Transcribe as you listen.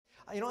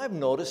You know, I've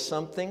noticed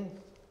something,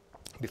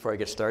 before I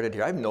get started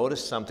here, I've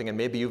noticed something, and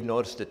maybe you've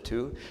noticed it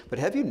too, but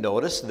have you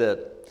noticed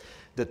that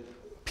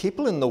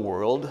people in the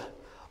world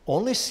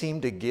only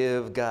seem to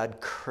give God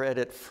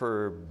credit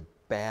for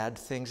bad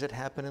things that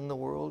happen in the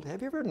world?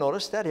 Have you ever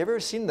noticed that? Have you ever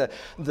seen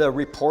the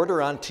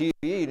reporter on TV,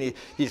 and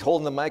he's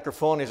holding the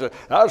microphone, and he says,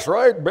 "That's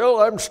right, Bill,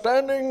 I'm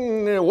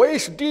standing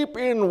waist deep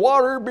in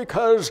water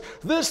because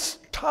this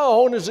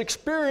town is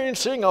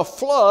experiencing a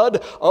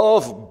flood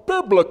of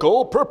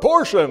biblical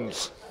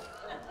proportions."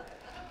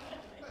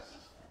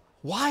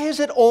 Why is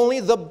it only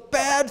the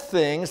bad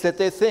things that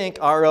they think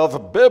are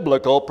of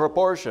biblical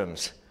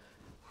proportions?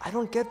 I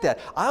don't get that.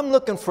 I'm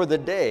looking for the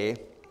day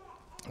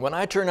when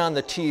I turn on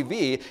the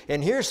TV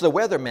and here's the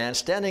weatherman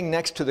standing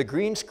next to the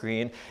green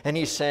screen and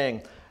he's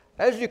saying,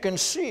 "As you can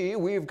see,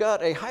 we've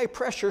got a high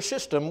pressure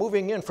system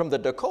moving in from the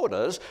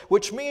Dakotas,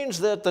 which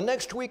means that the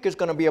next week is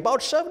going to be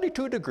about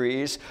 72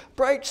 degrees,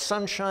 bright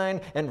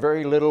sunshine, and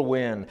very little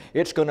wind.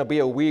 It's going to be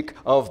a week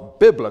of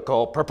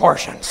biblical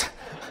proportions."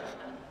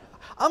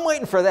 I'm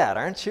waiting for that,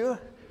 aren't you?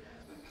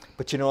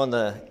 But you know,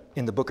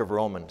 in the book of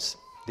Romans,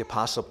 the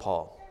Apostle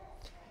Paul,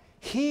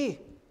 he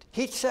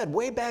said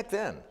way back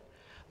then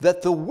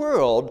that the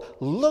world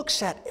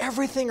looks at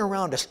everything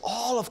around us,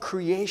 all of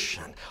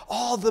creation,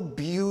 all the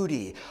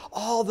beauty,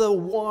 all the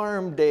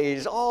warm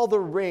days, all the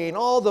rain,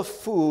 all the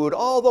food,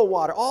 all the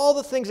water, all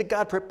the things that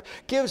God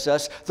gives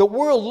us. The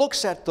world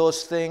looks at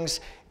those things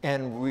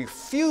and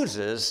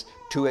refuses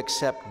to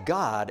accept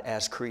God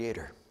as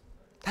creator.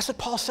 That's what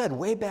Paul said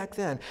way back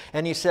then.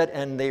 And he said,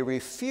 and they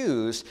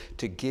refuse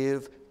to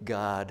give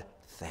God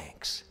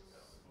thanks.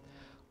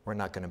 We're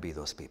not going to be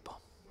those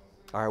people,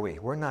 are we?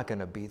 We're not going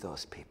to be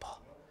those people.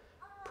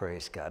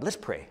 Praise God. Let's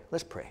pray.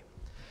 Let's pray.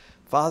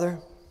 Father,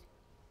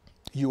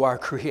 you are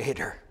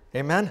creator.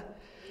 Amen?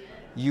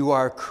 You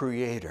are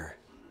creator,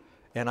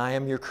 and I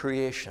am your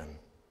creation.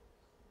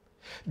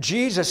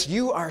 Jesus,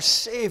 you are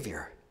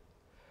Savior,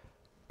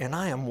 and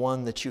I am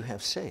one that you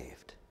have saved.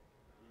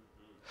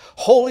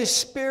 Holy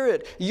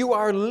Spirit, you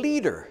are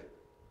leader,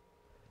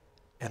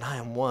 and I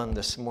am one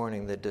this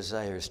morning that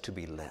desires to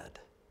be led.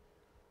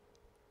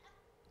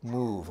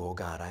 Move, oh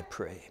God, I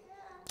pray.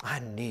 I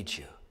need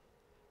you.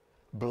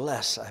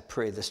 Bless, I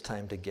pray, this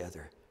time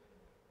together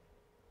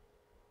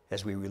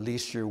as we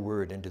release your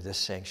word into this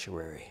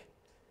sanctuary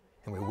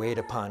and we wait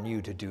upon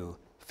you to do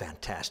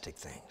fantastic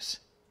things.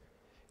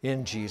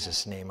 In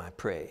Jesus' name I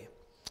pray.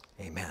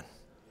 Amen.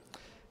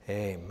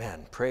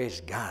 Amen.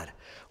 Praise God.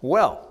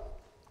 Well,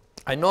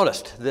 I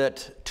noticed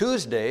that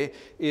Tuesday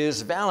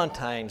is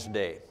Valentine's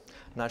Day.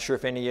 Not sure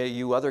if any of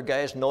you other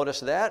guys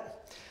noticed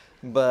that,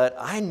 but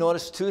I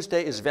noticed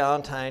Tuesday is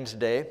Valentine's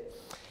Day.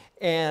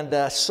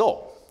 And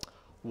so,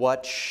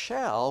 what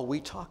shall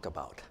we talk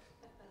about?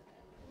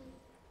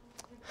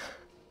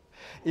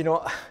 You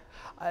know,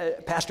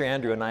 Pastor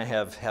Andrew and I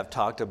have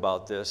talked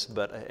about this,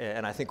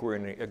 and I think we're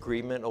in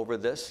agreement over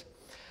this,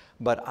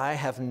 but I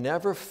have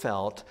never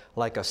felt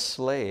like a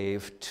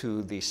slave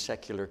to the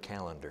secular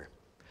calendar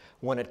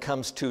when it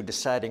comes to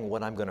deciding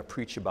what I'm going to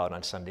preach about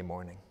on Sunday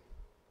morning.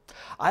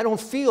 I don't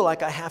feel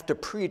like I have to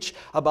preach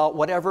about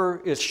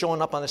whatever is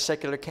showing up on the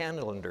secular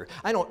calendar.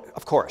 I don't,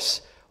 of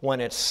course, when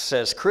it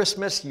says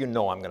Christmas, you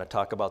know I'm going to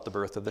talk about the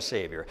birth of the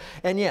Savior.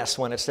 And yes,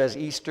 when it says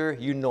Easter,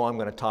 you know I'm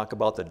going to talk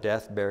about the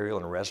death, burial,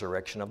 and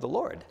resurrection of the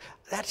Lord.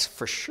 That's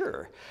for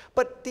sure.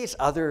 But these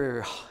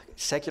other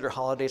secular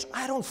holidays,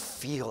 I don't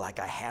feel like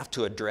I have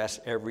to address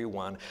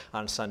everyone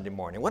on Sunday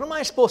morning. What am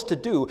I supposed to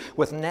do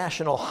with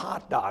National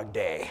Hot Dog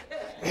Day?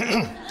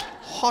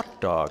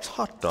 Hot dogs,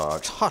 hot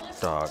dogs, hot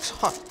dogs,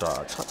 hot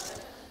dogs.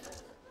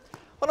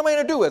 What am I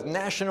going to do with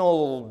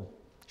National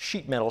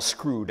Sheet Metal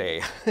Screw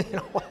Day?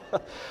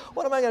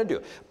 What am I going to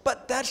do?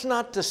 But that's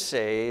not to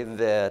say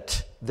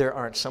that there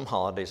aren't some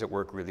holidays that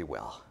work really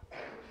well.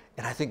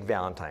 And I think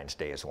Valentine's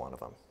Day is one of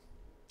them.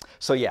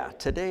 So yeah,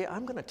 today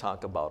I'm going to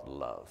talk about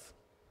love.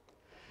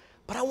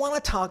 But I want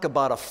to talk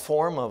about a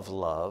form of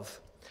love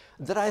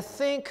that I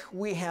think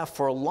we have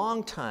for a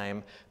long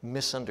time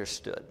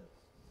misunderstood.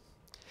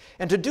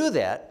 And to do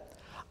that,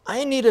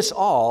 I need us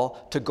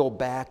all to go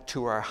back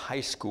to our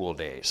high school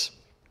days.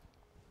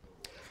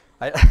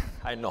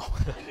 I know.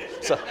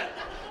 So,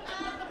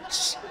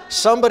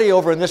 somebody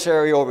over in this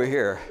area over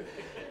here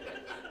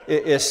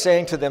is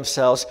saying to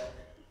themselves,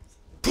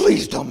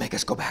 please don't make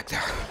us go back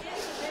there.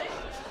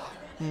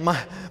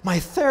 My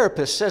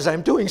therapist says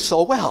I'm doing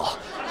so well.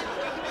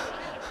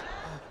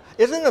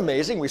 Isn't it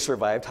amazing we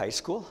survived high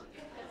school?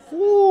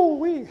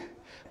 Woo-wee.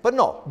 But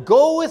no,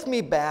 go with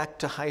me back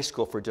to high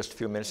school for just a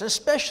few minutes, and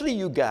especially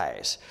you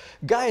guys.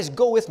 Guys,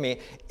 go with me,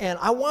 and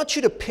I want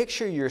you to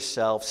picture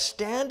yourself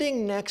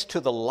standing next to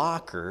the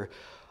locker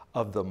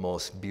of the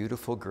most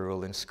beautiful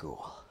girl in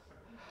school.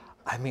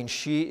 I mean,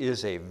 she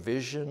is a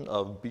vision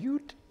of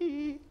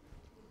beauty.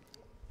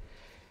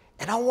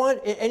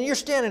 And you're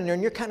standing there,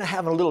 and you're kind of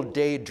having a little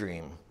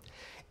daydream.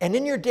 And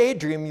in your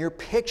daydream, you're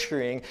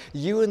picturing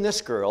you and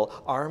this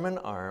girl, arm in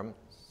arm,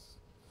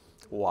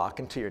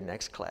 walking to your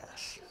next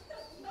class.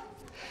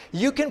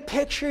 You can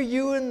picture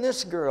you and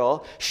this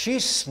girl.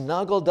 She's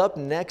snuggled up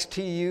next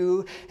to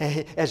you.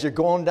 As you're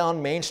going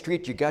down Main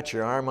Street, you got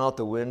your arm out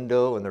the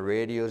window and the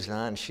radio's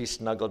on. She's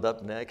snuggled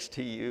up next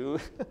to you.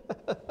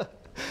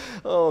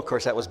 Oh, of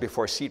course, that was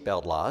before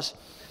seatbelt laws.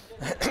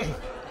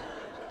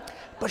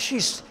 But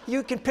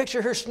you can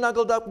picture her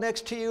snuggled up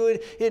next to you,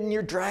 and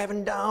you're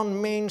driving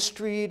down Main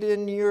Street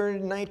in your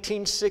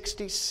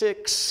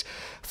 1966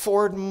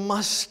 Ford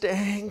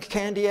Mustang,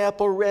 candy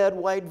apple red,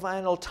 white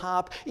vinyl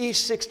top,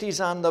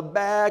 E60s on the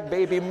back,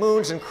 baby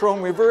moons and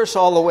chrome reverse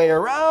all the way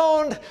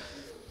around.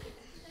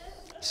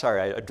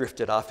 Sorry, I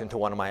drifted off into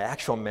one of my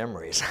actual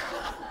memories.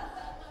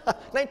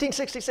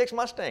 1966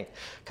 Mustang,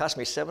 cost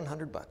me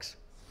 $700.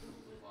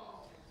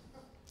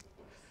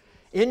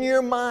 In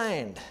your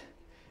mind,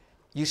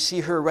 you see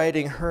her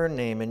writing her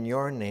name and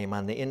your name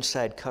on the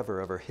inside cover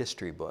of her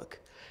history book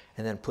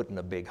and then putting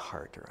a big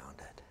heart around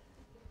it.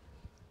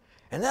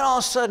 And then all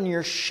of a sudden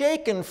you're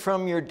shaken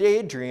from your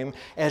daydream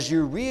as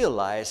you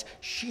realize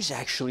she's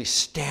actually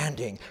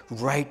standing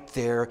right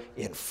there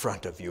in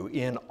front of you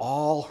in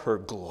all her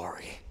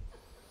glory.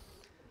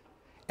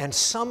 And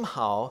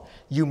somehow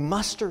you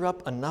muster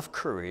up enough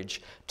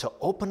courage to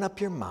open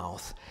up your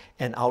mouth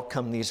and out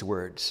come these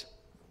words.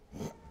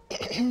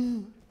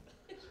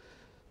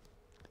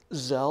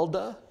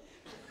 Zelda,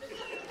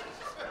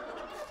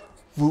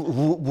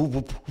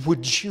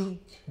 would you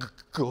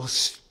go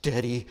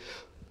steady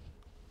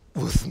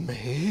with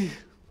me?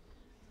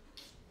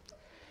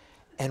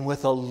 And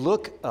with a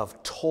look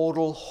of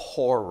total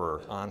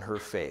horror on her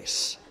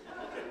face,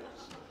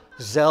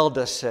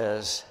 Zelda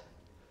says,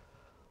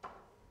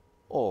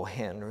 "Oh,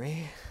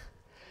 Henry,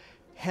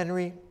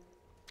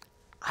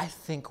 I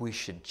think we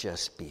should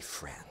just be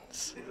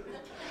friends."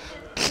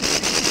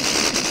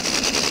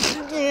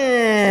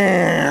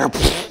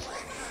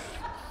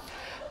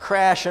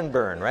 Crash and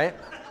burn, right?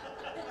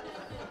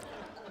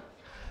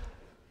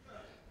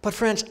 But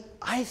friends,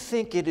 I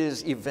think it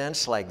is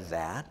events like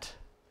that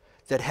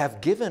that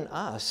have given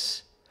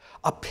us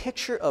a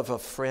picture of a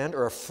friend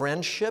or a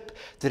friendship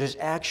that is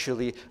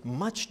actually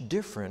much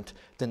different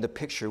than the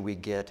picture we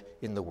get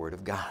in the Word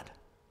of God.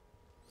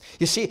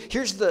 You see,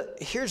 here's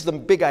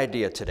the big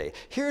idea today.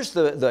 Here's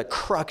the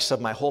crux of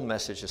my whole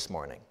message this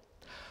morning.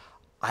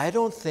 I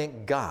don't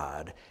think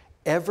God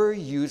ever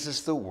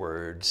uses the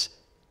words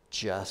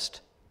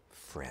just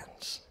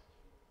friends.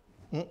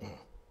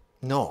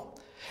 No.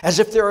 As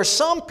if there are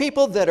some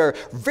people that are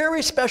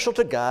very special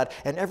to God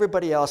and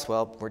everybody else,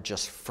 well, we're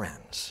just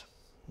friends.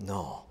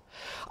 No.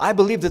 I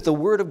believe that the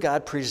Word of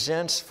God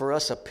presents for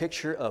us a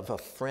picture of a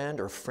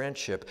friend or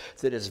friendship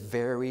that is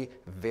very,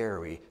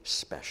 very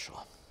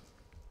special.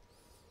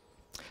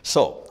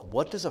 So,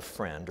 what does a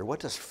friend or what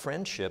does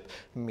friendship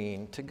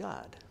mean to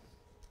God?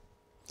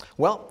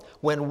 Well,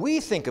 when we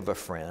think of a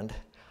friend,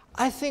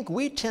 I think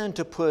we tend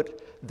to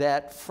put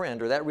that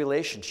friend or that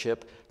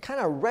relationship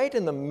kind of right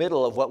in the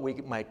middle of what we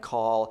might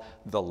call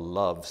the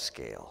love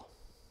scale.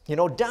 You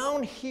know,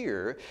 down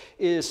here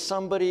is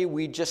somebody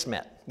we just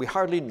met. We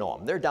hardly know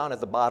them. They're down at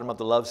the bottom of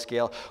the love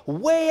scale.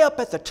 Way up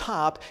at the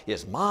top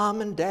is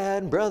mom and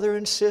dad, brother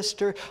and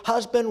sister,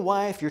 husband,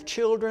 wife, your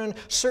children,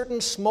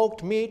 certain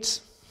smoked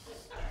meats.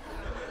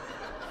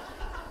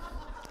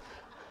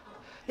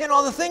 You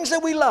know, the things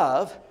that we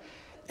love.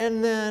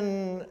 And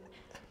then,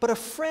 but a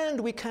friend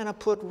we kind of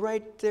put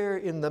right there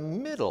in the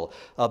middle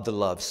of the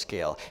love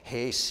scale.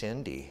 Hey,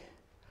 Cindy,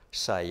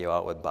 saw you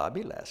out with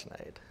Bobby last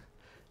night.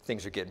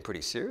 Things are getting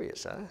pretty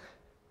serious, huh?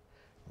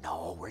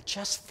 No, we're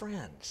just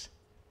friends,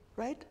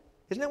 right?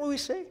 Isn't that what we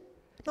say?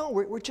 No,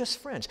 we're just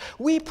friends.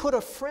 We put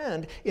a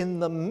friend in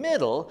the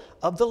middle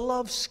of the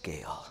love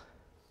scale.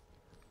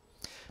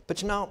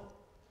 But you know,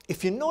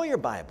 if you know your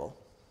Bible,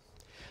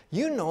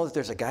 you know that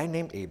there's a guy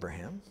named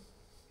Abraham.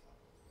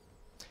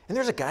 And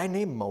there's a guy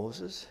named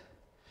Moses.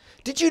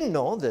 Did you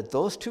know that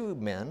those two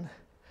men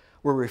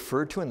were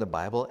referred to in the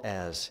Bible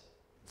as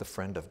the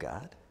friend of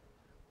God?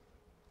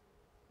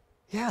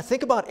 Yeah,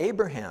 think about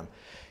Abraham.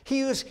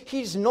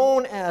 He's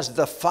known as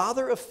the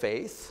father of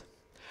faith,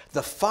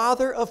 the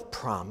father of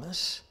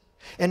promise.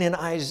 And in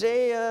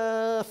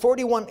Isaiah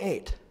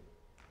 41:8,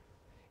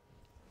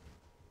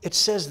 it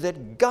says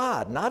that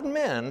God, not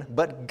men,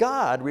 but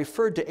God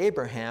referred to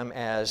Abraham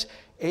as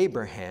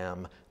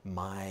Abraham,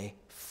 my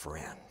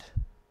friend.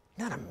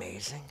 Isn't that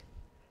amazing?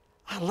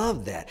 I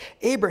love that.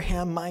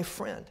 Abraham, my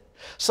friend.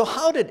 So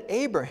how did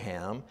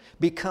Abraham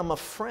become a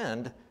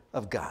friend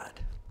of God?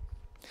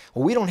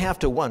 Well, we don't have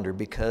to wonder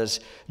because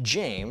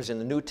James in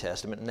the New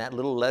Testament, in that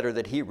little letter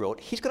that he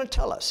wrote, he's going to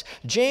tell us.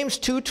 James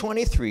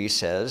 2:23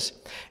 says,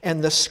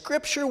 "And the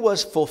scripture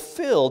was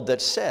fulfilled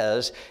that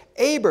says,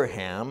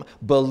 Abraham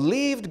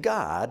believed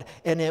God,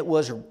 and it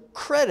was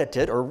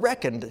credited or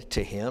reckoned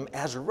to him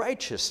as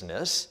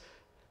righteousness."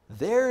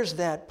 There's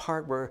that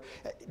part where,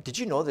 did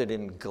you know that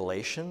in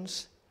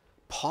Galatians,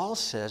 Paul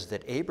says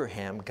that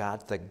Abraham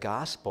got the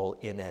gospel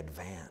in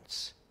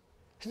advance?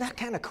 Isn't that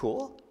kind of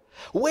cool?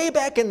 Way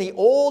back in the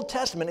Old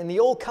Testament, in the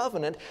Old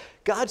Covenant,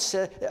 God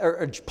said,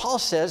 or Paul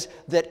says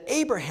that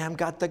Abraham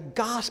got the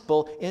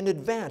gospel in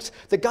advance.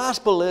 The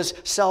gospel is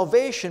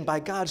salvation by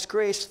God's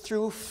grace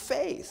through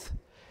faith.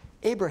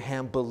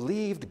 Abraham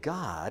believed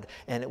God,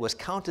 and it was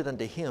counted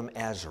unto him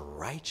as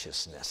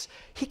righteousness.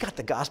 He got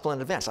the gospel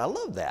in advance. I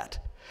love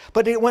that.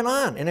 But it went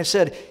on, and it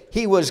said,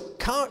 he was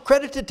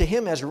credited to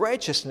him as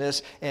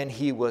righteousness, and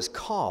he was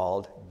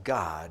called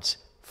God's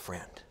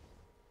friend.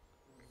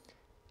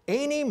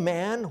 Any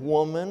man,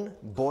 woman,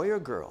 boy, or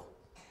girl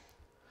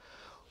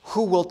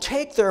who will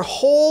take their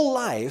whole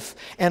life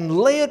and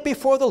lay it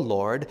before the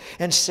Lord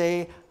and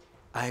say,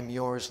 I'm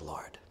yours,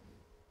 Lord.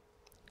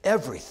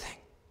 Everything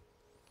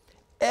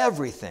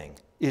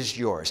is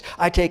yours.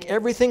 I take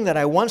everything that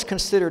I once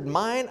considered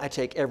mine. I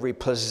take every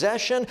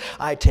possession.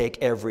 I take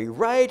every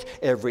right,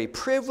 every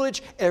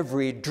privilege,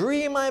 every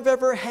dream I've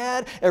ever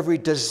had, every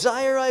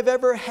desire I've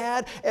ever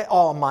had,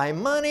 all my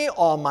money,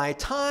 all my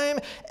time,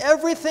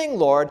 everything,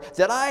 Lord,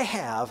 that I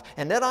have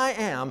and that I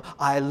am,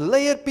 I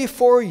lay it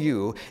before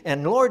you.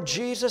 And Lord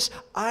Jesus,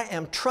 I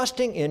am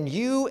trusting in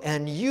you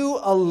and you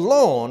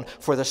alone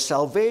for the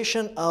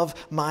salvation of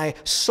my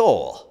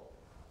soul.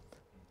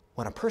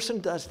 When a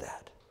person does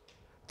that,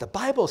 the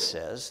Bible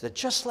says that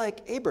just like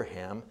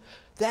Abraham,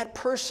 that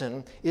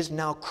person is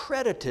now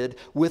credited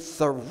with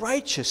the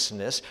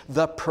righteousness,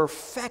 the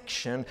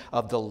perfection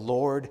of the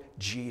Lord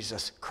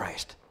Jesus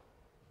Christ.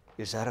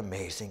 Is that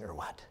amazing or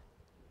what?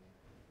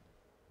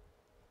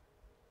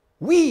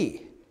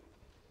 We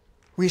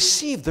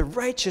receive the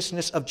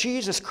righteousness of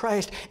Jesus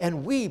Christ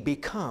and we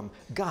become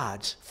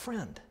God's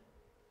friend.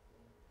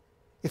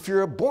 If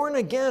you're a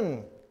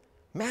born-again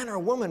man or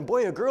woman,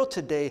 boy or girl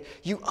today,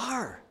 you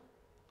are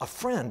a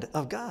friend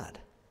of God.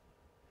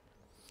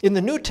 In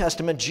the New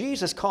Testament,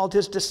 Jesus called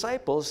his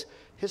disciples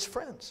his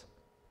friends.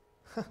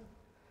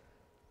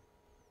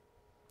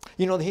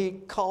 You know, he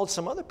called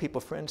some other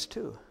people friends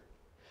too.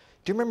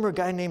 Do you remember a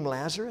guy named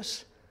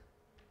Lazarus?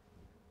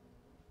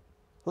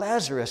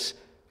 Lazarus,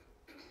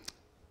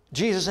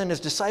 Jesus and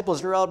his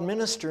disciples are out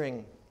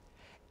ministering,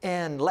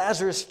 and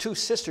Lazarus' two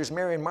sisters,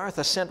 Mary and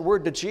Martha, sent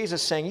word to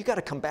Jesus saying, you got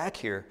to come back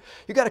here.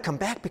 You got to come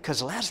back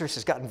because Lazarus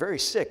has gotten very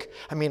sick.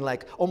 I mean,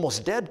 like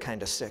almost dead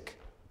kind of sick.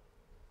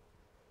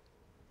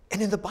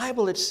 And in the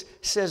Bible it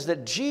says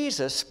that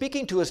Jesus,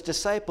 speaking to his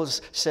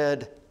disciples,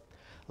 said,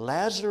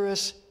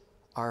 Lazarus,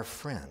 our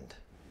friend,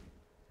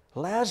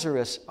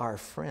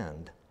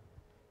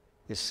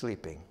 is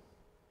sleeping,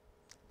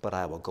 but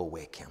I will go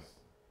wake him.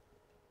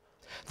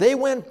 They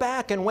went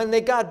back, and when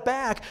they got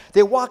back,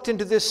 they walked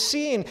into this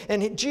scene,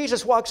 and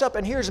Jesus walks up,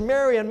 and here's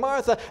Mary and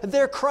Martha.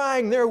 They're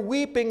crying, they're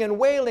weeping and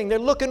wailing. They're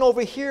looking over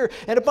here,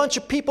 and a bunch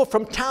of people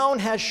from town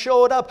has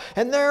showed up,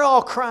 and they're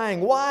all crying.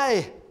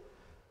 Why?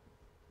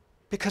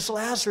 Because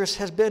Lazarus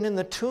has been in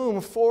the tomb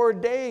 4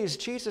 days.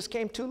 Jesus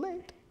came too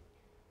late.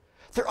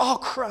 They're all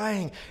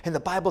crying, and the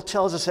Bible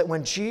tells us that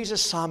when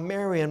Jesus saw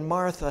Mary and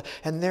Martha,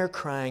 and they're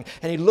crying,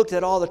 and he looked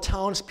at all the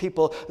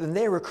townspeople, and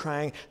they were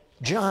crying,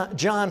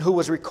 John, who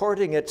was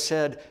recording it,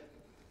 said,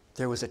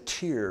 there was a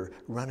tear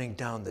running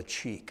down the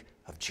cheek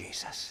of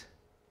Jesus.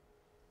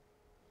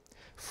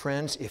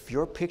 Friends, if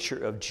your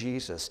picture of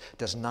Jesus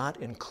does not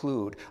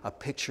include a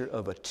picture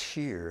of a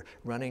tear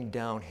running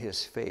down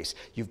his face,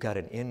 you've got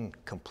an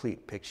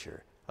incomplete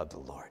picture of the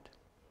Lord.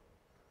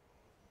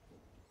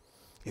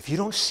 If you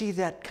don't see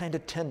that kind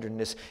of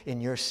tenderness in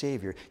your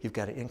Savior, you've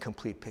got an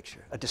incomplete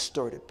picture, a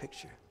distorted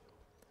picture.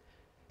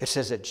 It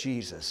says that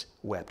Jesus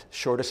wept.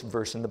 Shortest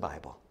verse in the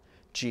Bible.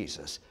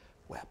 Jesus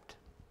wept.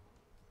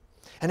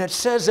 And it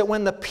says that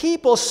when the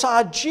people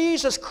saw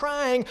Jesus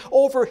crying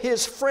over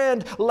his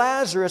friend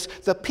Lazarus,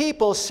 the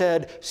people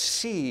said,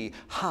 see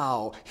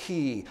how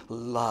he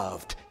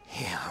loved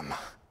him.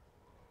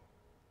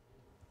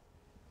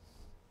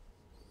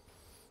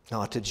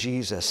 Now to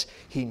Jesus,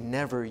 he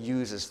never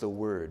uses the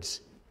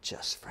words,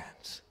 just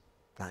friends.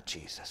 Not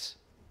Jesus.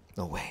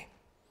 No way.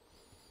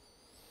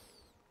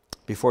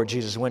 Before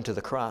Jesus went to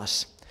the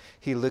cross,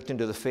 he looked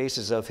into the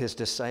faces of his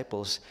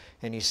disciples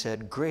and he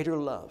said, greater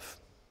love.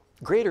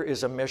 Greater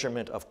is a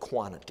measurement of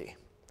quantity.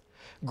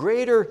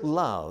 Greater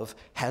love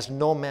has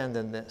no man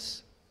than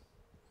this,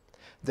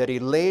 that he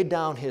laid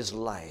down his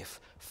life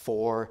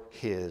for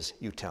his,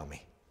 you tell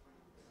me,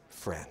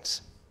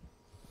 friends.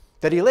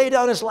 That he laid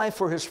down his life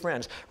for his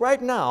friends.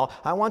 Right now,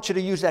 I want you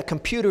to use that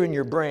computer in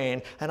your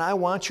brain, and I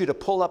want you to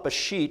pull up a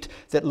sheet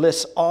that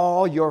lists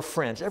all your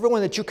friends,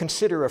 everyone that you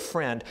consider a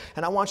friend,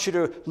 and I want you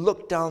to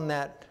look down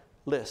that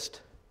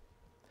list.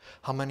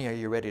 How many are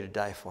you ready to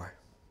die for?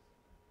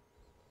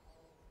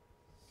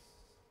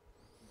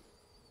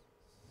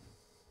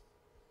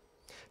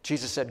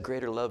 Jesus said,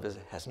 greater love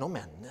has no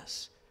man than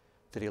this,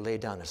 that he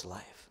laid down his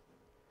life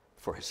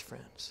for his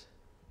friends.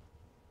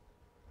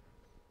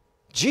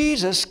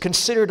 Jesus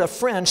considered a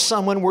friend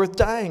someone worth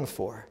dying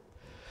for.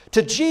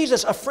 To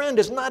Jesus, a friend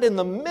is not in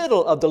the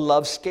middle of the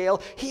love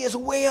scale. He is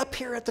way up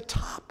here at the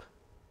top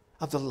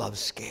of the love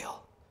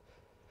scale.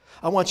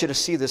 I want you to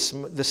see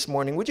this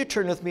morning. Would you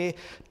turn with me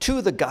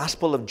to the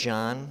Gospel of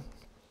John,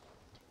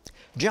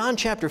 John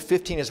chapter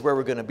 15 is where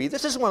we're going to be.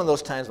 This is one of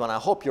those times when I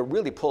hope you'll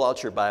really pull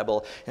out your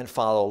Bible and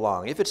follow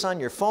along. If it's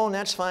on your phone,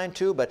 that's fine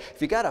too, but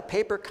if you got a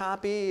paper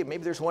copy,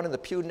 maybe there's one in the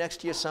pew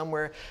next to you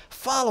somewhere,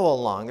 follow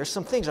along. There's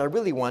some things I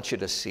really want you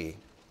to see.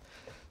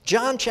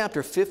 John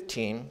chapter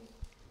 15,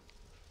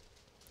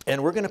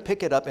 and we're going to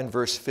pick it up in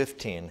verse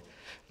 15.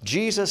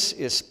 Jesus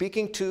is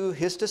speaking to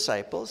his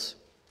disciples.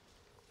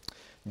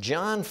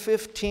 John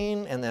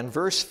 15 and then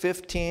verse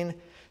 15,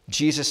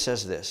 Jesus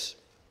says this,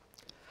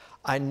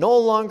 I no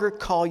longer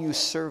call you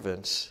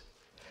servants,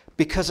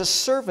 because a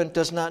servant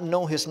does not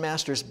know his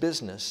master's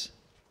business.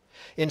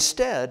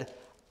 Instead,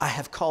 I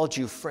have called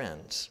you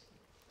friends.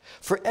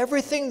 For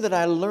everything that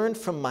I learned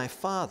from my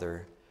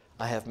Father,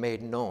 I have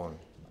made known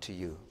to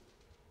you.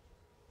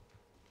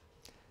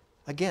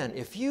 Again,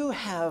 if you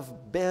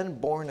have been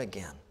born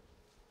again,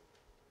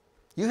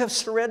 you have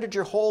surrendered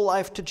your whole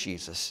life to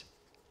Jesus,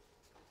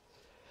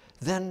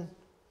 then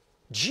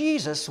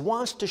Jesus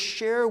wants to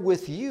share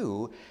with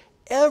you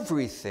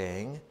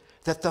everything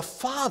that the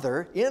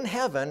Father in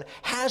heaven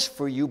has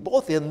for you,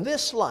 both in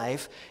this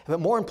life,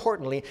 but more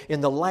importantly, in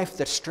the life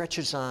that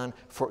stretches on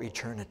for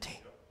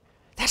eternity.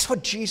 That's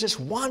what Jesus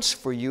wants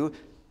for you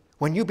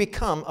when you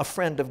become a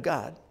friend of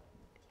God.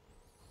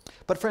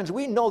 But friends,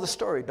 we know the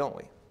story, don't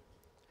we?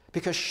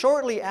 Because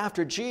shortly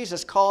after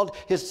Jesus called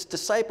his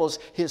disciples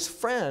his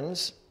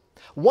friends,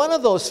 one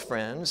of those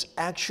friends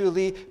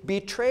actually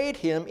betrayed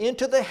him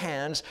into the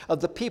hands of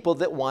the people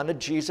that wanted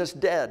Jesus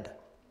dead.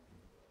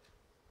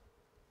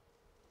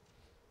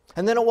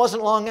 And then it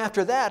wasn't long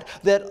after that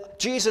that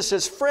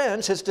Jesus'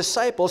 friends, his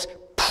disciples,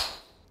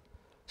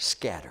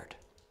 scattered.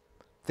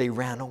 They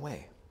ran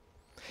away.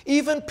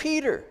 Even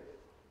Peter,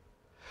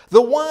 the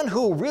one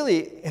who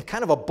really, in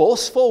kind of a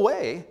boastful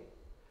way,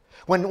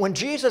 when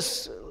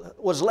Jesus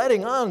was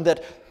letting on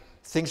that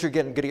things are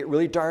going to get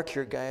really dark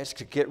here, guys,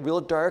 to get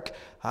real dark,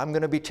 I'm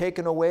going to be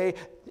taken away,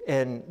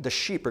 and the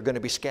sheep are going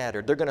to be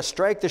scattered. They're going to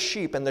strike the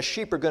sheep, and the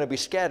sheep are going to be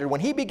scattered. When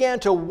he began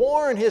to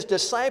warn his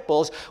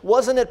disciples,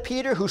 wasn't it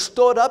Peter who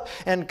stood up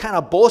and kind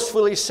of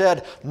boastfully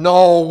said,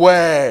 no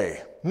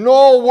way,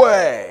 no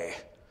way.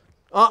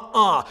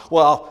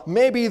 Well,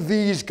 maybe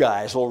these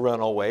guys will run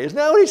away. Isn't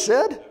that what he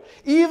said?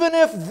 Even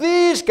if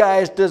these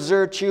guys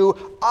desert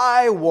you,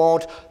 I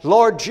won't.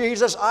 Lord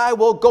Jesus, I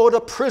will go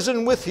to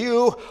prison with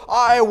you.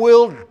 I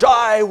will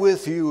die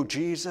with you,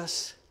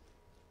 Jesus.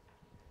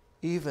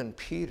 Even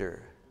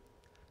Peter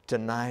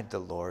denied the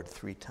Lord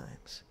 3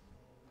 times.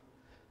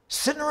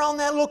 Sitting around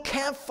that little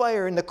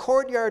campfire in the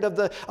courtyard of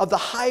the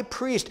high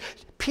priest,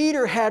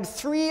 Peter had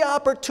 3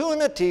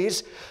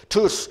 opportunities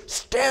to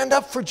stand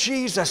up for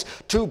Jesus,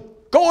 to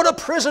go to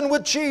prison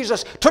with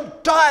Jesus, to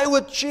die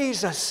with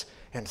Jesus.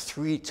 And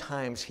 3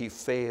 times he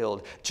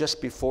failed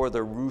just before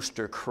the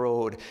rooster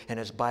crowed. And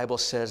his Bible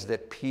says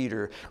that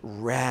Peter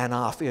ran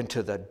off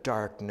into the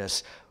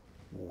darkness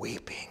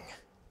weeping.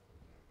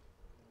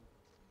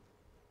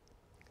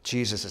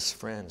 Jesus'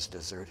 friends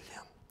deserted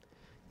him,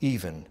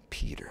 even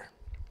Peter.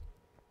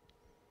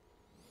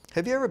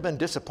 Have you ever been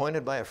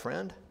disappointed by a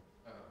friend?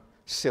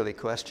 Silly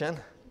question.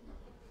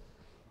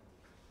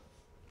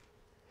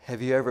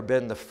 Have you ever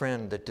been the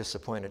friend that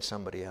disappointed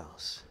somebody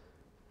else?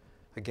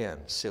 Again,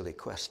 silly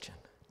question.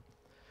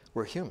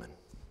 We're human.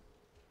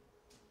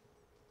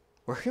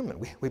 We're human.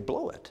 We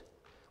blow it.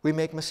 We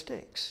make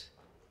mistakes.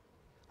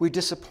 We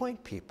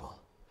disappoint people.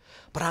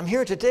 But I'm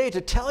here today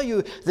to tell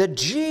you that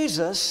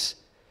Jesus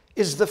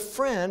is the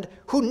friend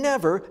who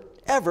never,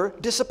 ever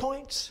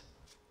disappoints.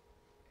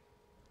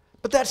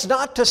 But that's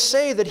not to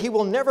say that he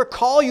will never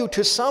call you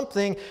to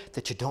something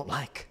that you don't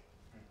like.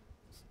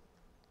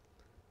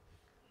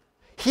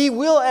 He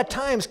will at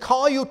times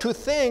call you to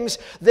things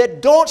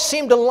that don't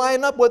seem to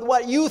line up with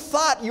what you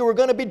thought you were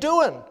going to be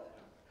doing,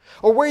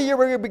 or where you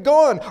were going to be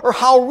going, or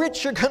how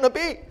rich you're going to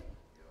be.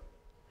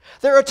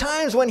 There are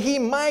times when he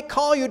might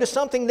call you to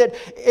something that,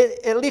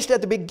 at least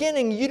at the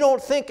beginning, you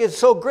don't think is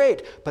so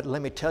great. But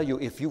let me tell you,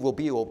 if you will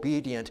be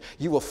obedient,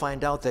 you will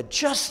find out that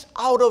just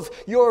out of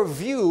your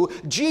view,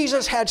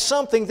 Jesus had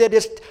something that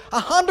is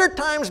 100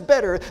 times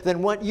better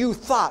than what you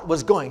thought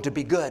was going to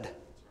be good.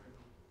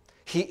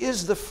 He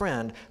is the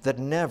friend that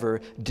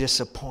never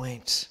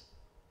disappoints.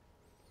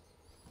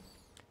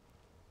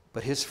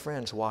 But his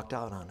friends walked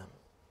out on him.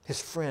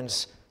 His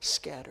friends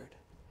scattered.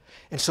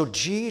 And so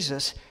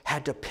Jesus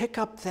had to pick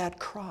up that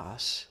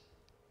cross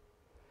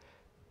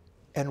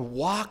and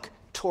walk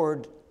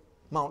toward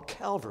Mount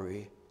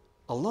Calvary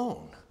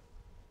alone,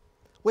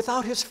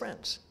 without his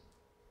friends.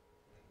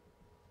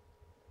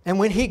 And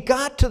when he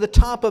got to the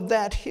top of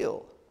that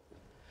hill,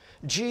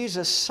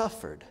 Jesus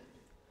suffered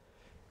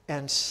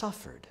and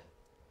suffered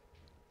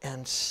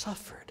and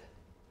suffered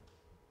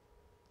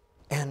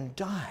and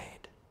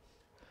died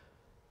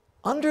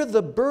under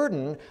the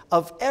burden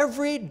of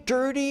every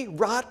dirty,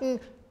 rotten,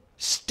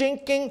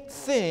 stinking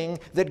thing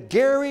that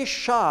Gary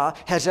Shaw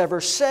has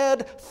ever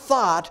said,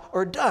 thought,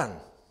 or done.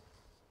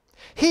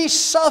 He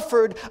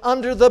suffered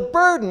under the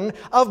burden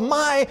of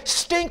my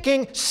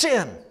stinking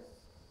sin.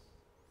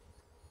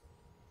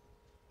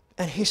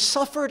 And he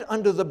suffered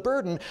under the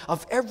burden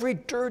of every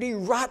dirty,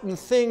 rotten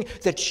thing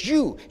that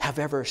you have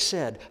ever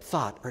said,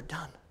 thought, or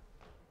done.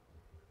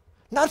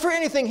 Not for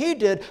anything he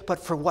did,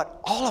 but for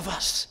what all of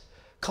us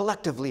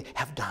collectively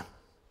have done.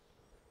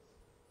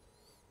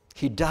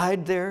 He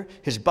died there.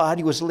 His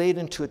body was laid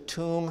into a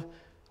tomb,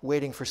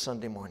 waiting for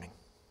Sunday morning.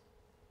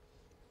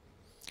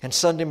 And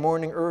Sunday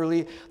morning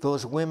early,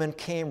 those women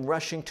came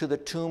rushing to the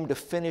tomb to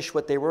finish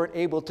what they weren't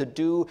able to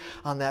do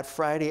on that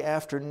Friday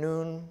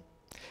afternoon.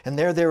 And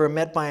there they were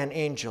met by an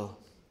angel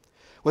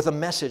with a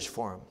message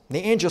for him. The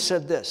angel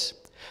said this,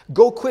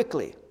 "Go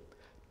quickly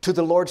to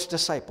the Lord's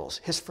disciples,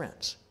 his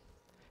friends."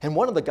 And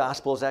one of the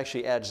Gospels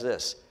actually adds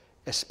this,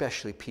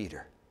 especially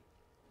Peter.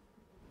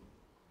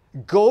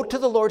 Go to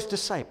the Lord's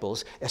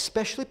disciples,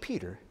 especially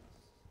Peter,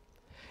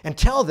 and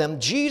tell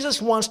them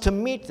Jesus wants to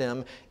meet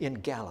them in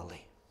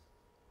Galilee.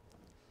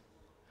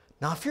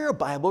 Now, if you're a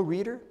Bible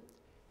reader,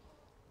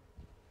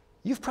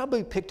 you've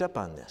probably picked up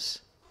on this.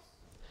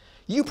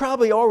 You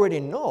probably already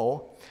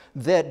know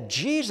that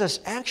Jesus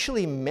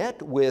actually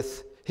met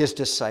with his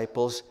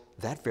disciples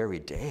that very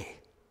day,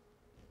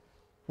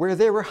 where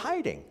they were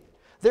hiding.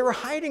 They were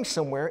hiding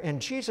somewhere,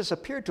 and Jesus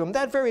appeared to them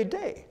that very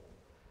day.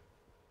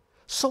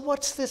 So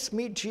what's this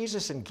meet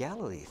Jesus in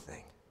Galilee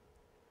thing?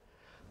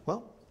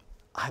 Well,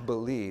 I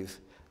believe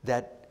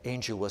that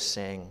angel was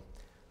saying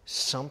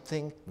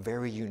something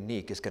very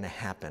unique is going to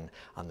happen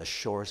on the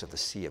shores of the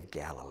Sea of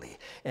Galilee,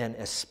 and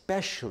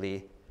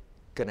especially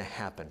going to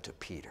happen to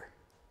Peter.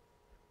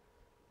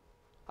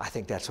 I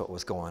think that's what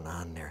was going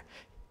on there.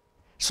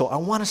 So I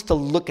want us to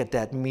look at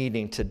that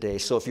meeting today.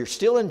 So if you're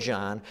still in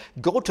John,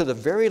 go to the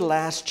very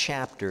last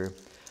chapter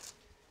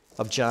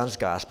of John's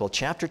Gospel,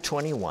 chapter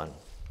 21.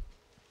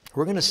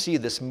 We're going to see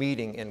this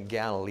meeting in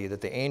Galilee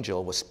that the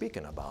angel was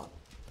speaking about.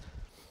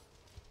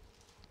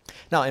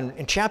 Now,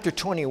 in chapter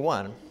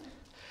 21,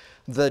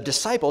 the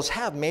disciples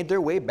have made their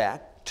way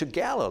back to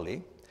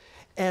Galilee,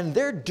 and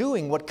they're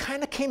doing what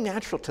kind of came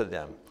natural to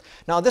them.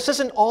 Now, this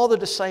isn't all the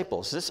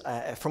disciples. This,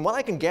 from what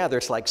I can gather,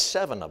 it's like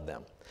 7 of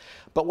them.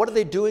 But what are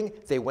they doing?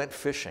 They went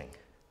fishing.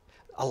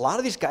 A lot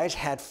of these guys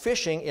had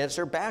fishing as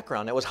their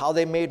background. It was how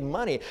they made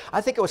money.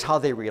 I think it was how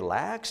they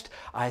relaxed.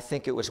 I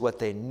think it was what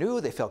they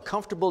knew. They felt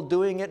comfortable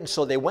doing it, and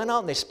so they went out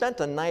and they spent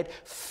the night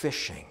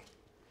fishing.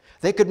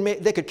 They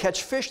could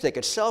catch fish, they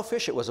could sell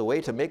fish. It was a way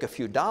to make a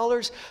few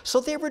dollars. So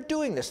they were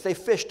doing this. They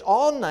fished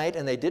all night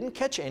and they didn't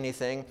catch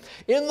anything.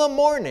 In the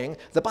morning,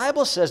 the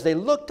Bible says they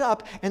looked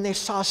up and they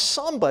saw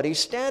somebody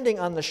standing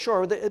on the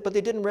shore, but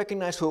they didn't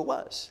recognize who it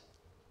was.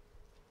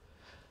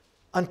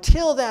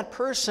 Until that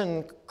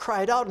person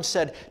cried out and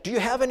said, "Do you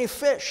have any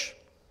fish?"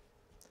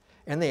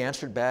 And they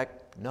answered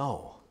back,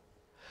 "No."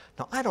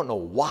 Now, I don't know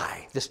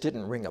why this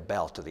didn't ring a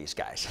bell to these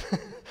guys,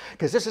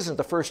 because this isn't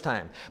the first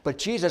time. But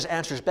Jesus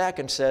answers back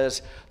and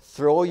says,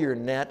 "Throw your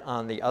net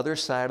on the other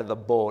side of the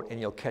boat and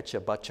you'll catch a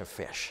bunch of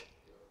fish."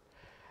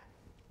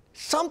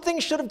 Something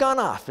should have gone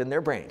off in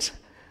their brains.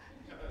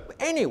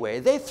 Anyway,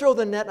 they throw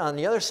the net on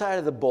the other side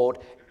of the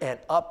boat, and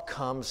up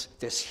comes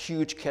this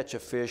huge catch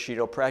of fish,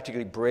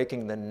 practically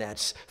breaking the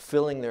nets,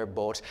 filling their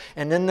boats.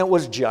 And then there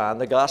was John,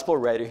 the gospel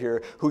writer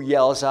here, who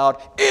yells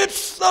out,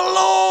 "It's the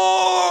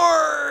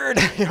Lord!"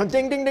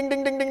 Ding, ding, ding,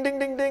 ding, ding, ding, ding,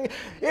 ding, ding.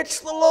 It's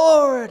the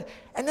Lord.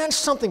 And then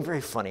something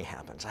very funny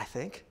happens, I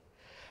think.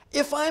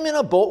 If I'm in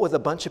a boat with a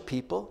bunch of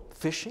people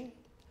fishing,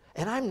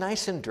 and I'm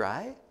nice and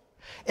dry,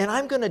 and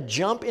I'm going to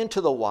jump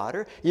into the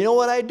water, you know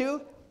what I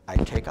do? I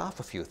take off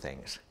a few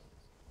things.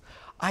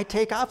 I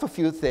take off a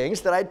few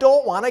things that I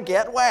don't want to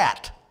get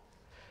wet.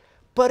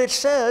 But it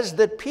says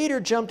that Peter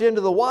jumped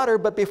into the water,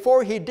 but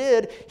before he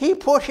did, he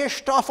put his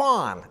stuff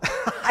on.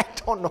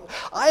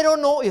 I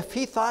don't know if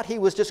he thought he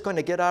was just going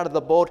to get out of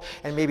the boat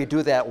and maybe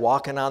do that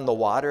walking on the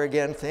water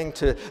again thing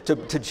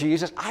to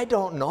Jesus. I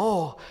don't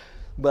know.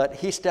 But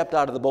he stepped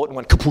out of the boat and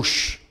went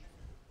kapoosh.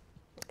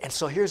 And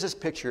so here's this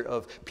picture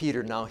of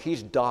Peter now.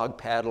 He's dog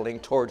paddling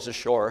towards the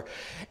shore.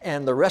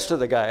 And the rest of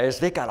the guys,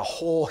 they got a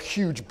whole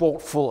huge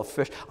boat full of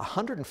fish.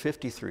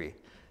 153.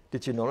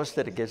 Did you notice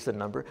that it gives the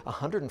number?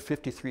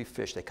 153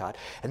 fish they caught.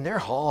 And they're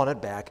hauling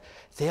it back.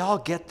 They all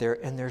get there,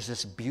 and there's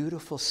this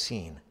beautiful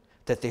scene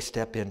that they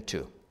step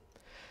into.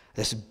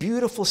 This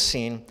beautiful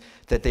scene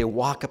that they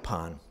walk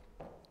upon.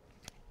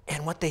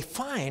 And what they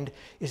find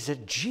is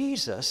that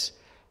Jesus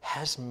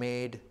has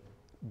made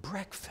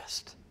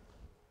breakfast.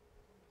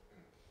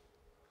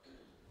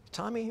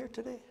 Tommy here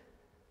today?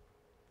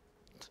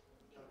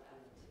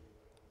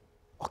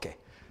 Okay.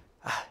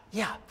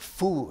 Yeah,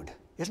 food.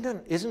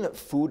 Isn't it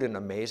food an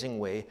amazing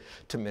way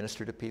to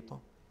minister to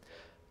people?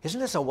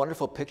 Isn't this a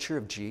wonderful picture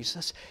of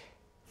Jesus?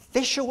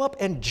 They show up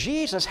and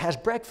Jesus has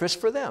breakfast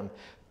for them.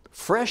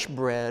 Fresh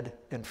bread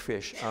and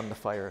fish on the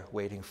fire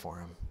waiting for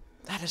them.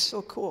 That is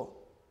so cool.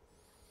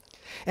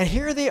 And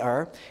here they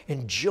are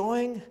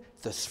enjoying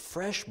this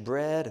fresh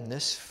bread and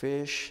this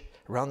fish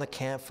around the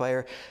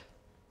campfire.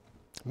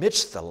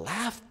 Amidst the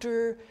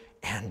laughter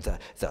and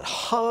the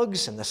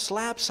hugs and the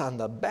slaps on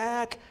the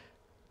back,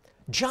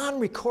 John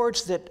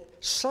records that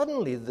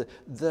suddenly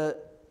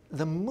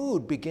the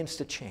mood begins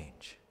to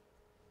change.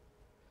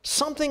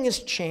 Something is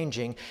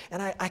changing,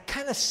 and I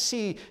kind of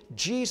see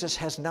Jesus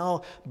has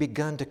now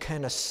begun to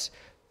kind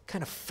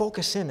of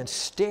focus in and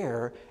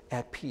stare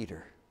at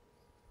Peter.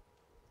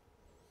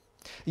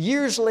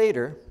 Years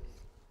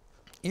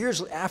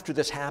after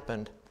this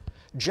happened,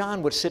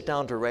 John would sit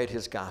down to write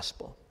his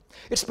gospel.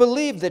 It's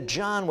believed that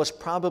John was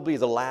probably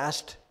the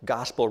last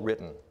gospel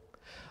written.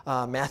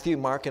 Matthew,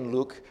 Mark, and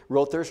Luke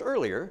wrote theirs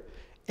earlier,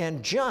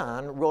 and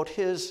John wrote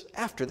his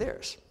after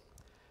theirs.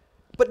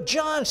 But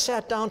John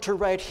sat down to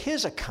write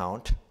his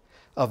account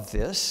of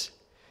this.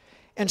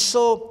 And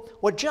so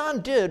what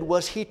John did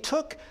was he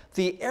took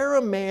the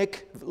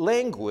Aramaic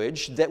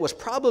language that was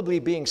probably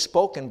being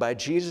spoken by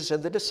Jesus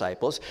and the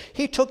disciples.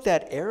 He took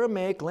that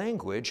Aramaic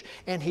language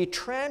and he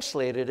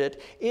translated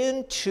it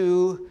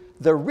into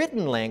the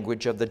written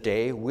language of the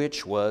day,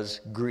 which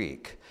was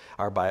Greek.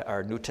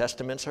 Our New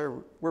Testaments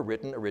were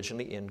written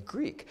originally in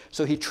Greek.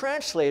 So he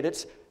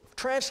translates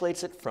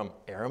it from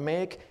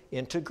Aramaic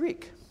into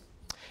Greek.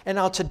 And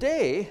now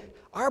today,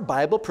 our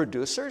Bible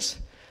producers,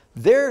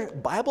 their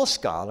Bible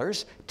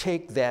scholars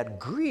take that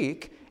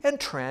Greek and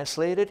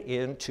translate it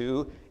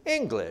into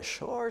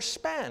English or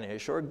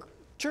Spanish or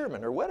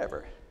German or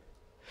whatever.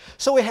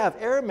 So we have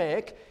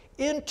Aramaic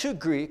into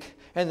Greek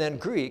and then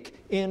Greek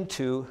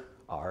into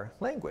our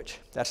language.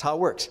 That's how it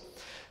works.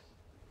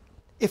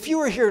 If you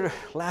were here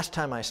last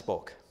time I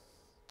spoke,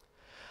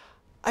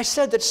 I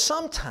said that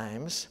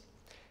sometimes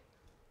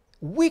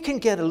we can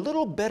get a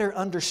little better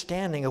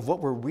understanding of what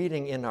we're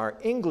reading in our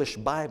English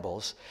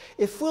Bibles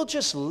if we'll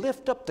just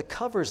lift up the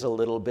covers a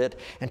little bit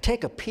and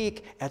take a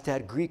peek at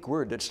that Greek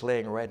word that's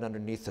laying right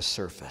underneath the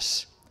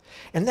surface.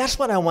 And that's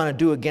what I want to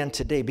do again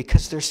today,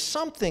 because there's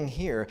something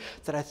here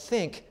that I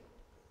think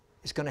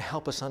is going to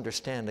help us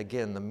understand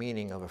again the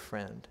meaning of a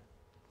friend.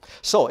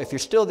 So if you're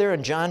still there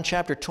in John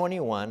chapter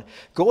 21,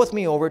 go with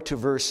me over to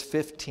verse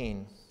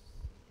 15.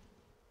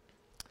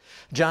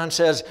 John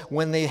says,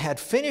 when they had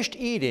finished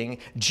eating,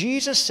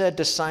 Jesus said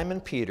to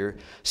Simon Peter,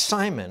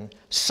 "Simon,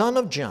 son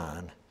of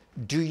John,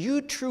 do you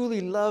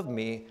truly love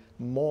me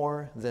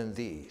more than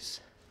these?"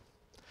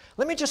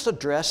 Let me just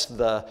address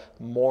the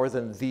more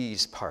than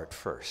these part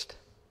first.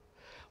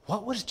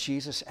 What was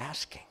Jesus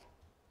asking?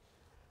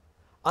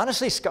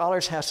 Honestly,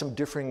 scholars have some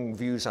differing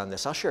views on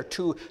this. I'll share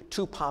two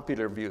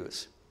popular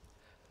views.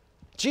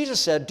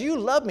 Jesus said, "Do you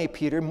love me,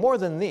 Peter, more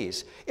than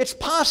these?" It's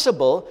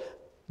possible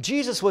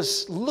Jesus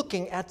was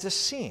looking at this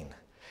scene.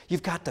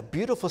 You've got the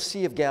beautiful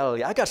Sea of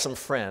Galilee. I got some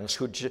friends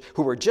who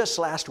were just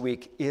last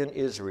week in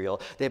Israel.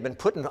 They've been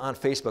putting on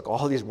Facebook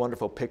all these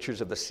wonderful pictures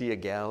of the Sea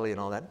of Galilee and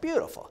all that.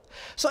 Beautiful.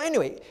 So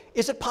anyway,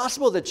 is it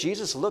possible that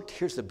Jesus looked,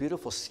 here's the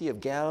beautiful Sea of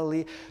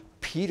Galilee,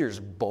 Peter's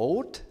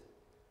boat,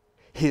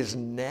 his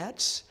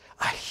nets,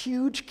 a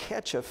huge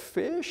catch of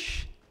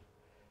fish?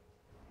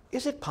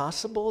 Is it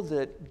possible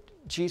that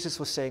Jesus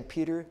was saying,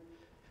 "Peter,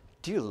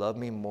 do you love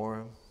me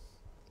more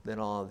than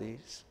all of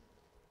these?"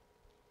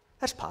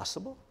 That's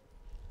possible.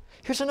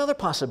 Here's another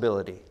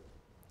possibility.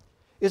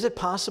 Is it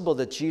possible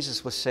that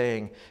Jesus was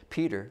saying,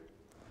 "Peter,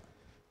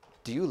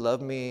 do you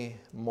love me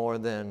more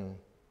than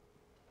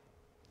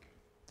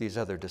these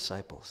other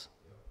disciples?"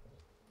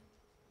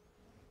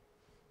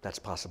 That's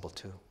possible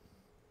too.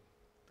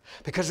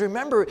 Because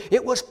remember,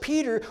 it was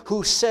Peter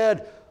who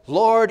said,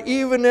 "Lord,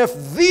 even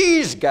if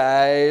these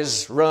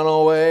guys run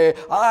away,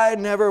 I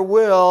never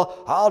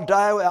will. I'll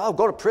die. I'll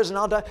go to prison.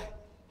 I'll die."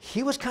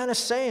 He was kind of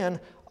saying,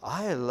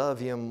 "I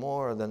love you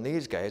more than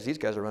these guys. These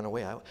guys are running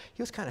away."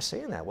 He was kind of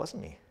saying that,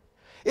 wasn't he?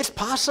 It's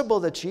possible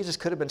that Jesus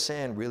could have been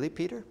saying, "Really,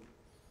 Peter?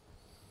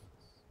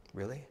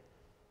 Really?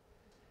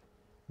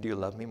 Do you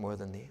love me more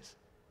than these?"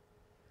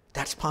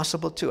 That's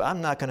possible too. I'm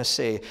not going to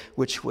say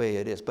which way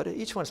it is, but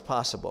each one's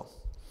possible.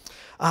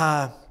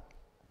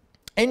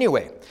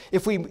 Anyway,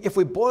 if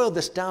we boil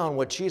this down,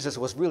 what Jesus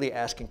was really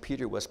asking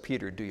Peter was,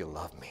 "Peter, do you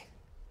love me?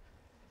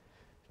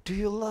 Do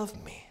you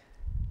love me?"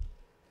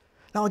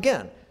 Now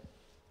again,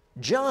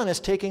 John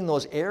is taking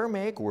those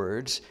Aramaic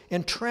words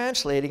and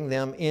translating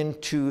them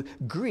into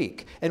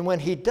Greek. And when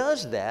he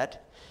does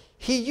that,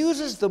 he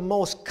uses the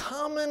most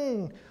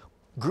common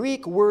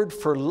Greek word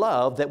for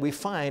love that we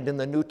find in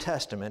the New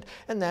Testament,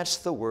 and that's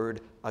the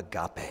word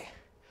agape.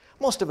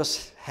 Most of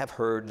us have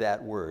heard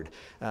that word.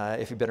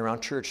 If you've been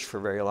around church for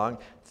very long,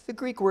 the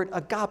Greek word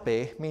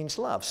agape means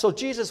love. So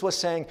Jesus was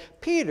saying,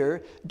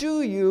 "Peter,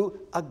 do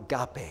you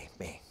agape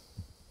me?"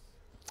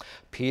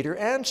 Peter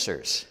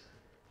answers.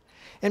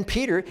 And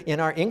Peter, in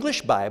our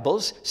English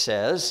Bibles,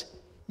 says,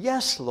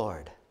 "Yes,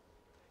 Lord,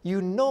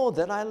 you know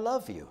that I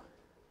love you."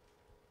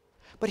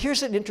 But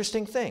here's an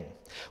interesting thing.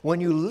 When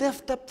you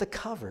lift up the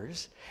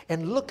covers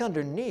and look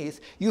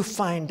underneath, you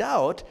find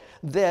out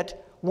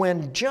that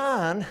when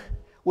John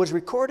was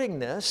recording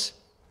this,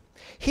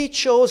 he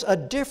chose a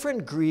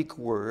different Greek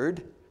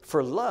word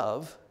for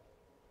love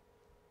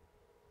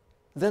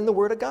than the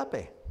word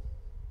agape.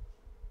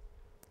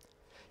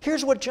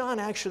 Here's what John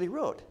actually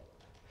wrote.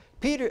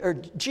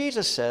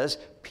 Jesus says,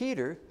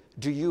 "Peter,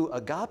 do you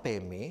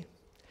agape me?"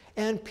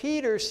 And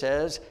Peter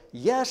says,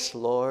 "Yes,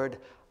 Lord,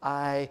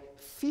 I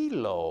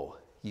philo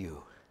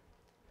you."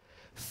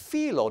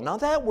 philo. Now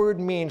that word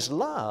means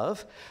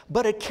love,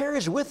 but it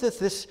carries with it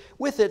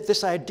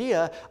this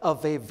idea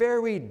of a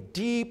very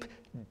deep,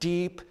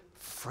 deep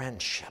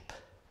friendship.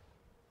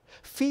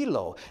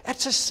 Philo.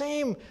 It's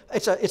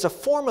a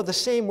form of the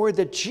same word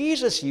that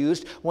Jesus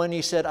used when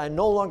he said, I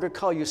no longer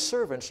call you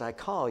servants, I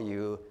call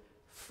you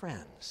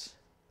friends.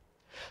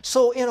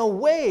 So in a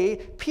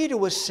way, Peter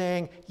was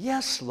saying,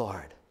 yes,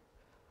 Lord,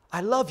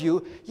 I love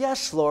you.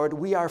 Yes, Lord,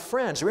 we are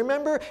friends.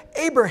 Remember,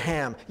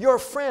 Abraham, your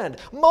friend.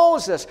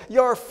 Moses,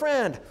 your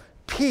friend.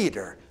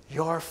 Peter,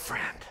 your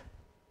friend.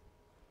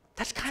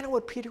 That's kind of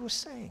what Peter was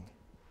saying.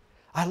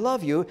 I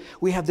love you.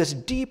 We have this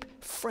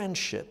deep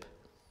friendship.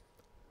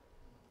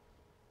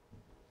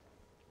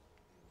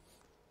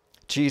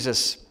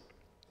 Jesus,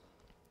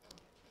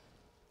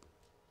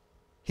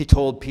 he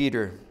told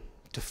Peter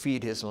to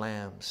feed his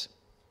lambs.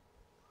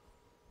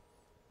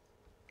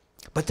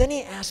 But then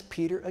he asked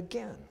Peter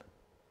again,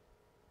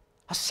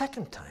 a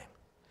second time,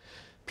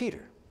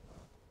 Peter,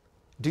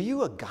 do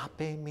you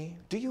agape me?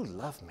 Do you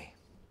love me?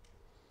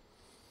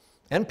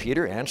 And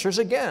Peter answers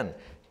again,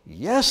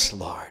 yes,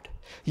 Lord.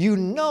 You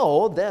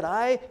know that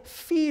I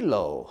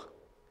philo.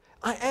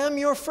 I am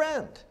your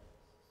friend.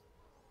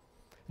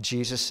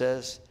 Jesus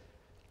says,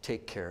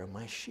 take care of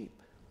my sheep.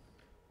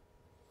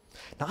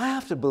 Now I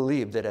have to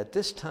believe that at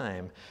this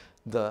time,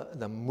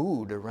 the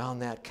mood around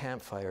that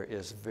campfire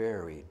is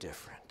very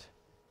different.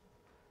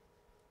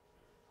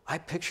 I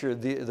picture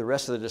the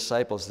rest of the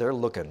disciples, they're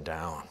looking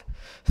down.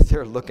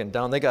 They're looking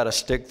down. They got a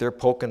stick, they're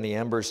poking the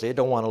embers. They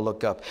don't want to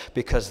look up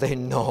because they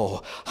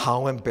know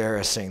how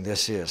embarrassing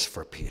this is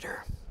for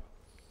Peter.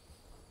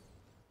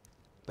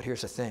 But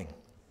here's the thing.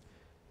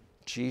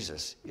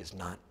 Jesus is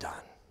not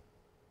done.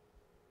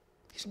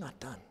 He's not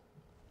done.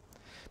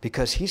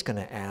 Because he's going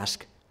to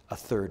ask a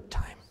third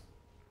time.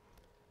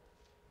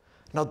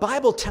 Now, the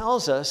Bible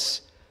tells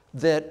us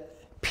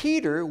that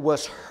Peter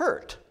was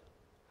hurt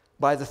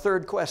by the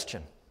third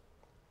question.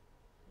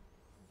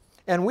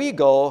 And we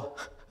go,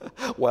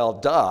 well,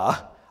 duh,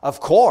 of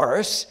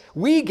course,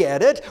 we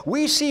get it.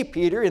 We see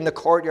Peter in the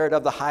courtyard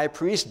of the high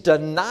priest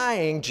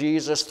denying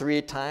Jesus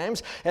 3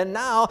 times. And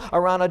now,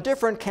 around a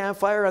different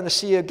campfire on the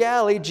Sea of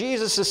Galilee,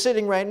 Jesus is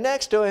sitting right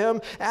next to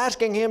him,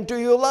 asking him, do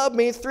you love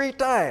me 3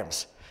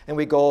 times? And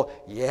we go,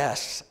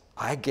 yes,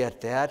 I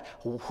get that.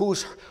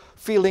 Whose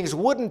feelings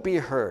wouldn't be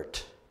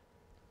hurt?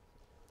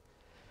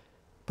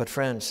 But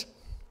friends,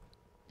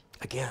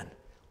 again,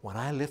 when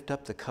I lift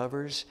up the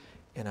covers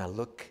and I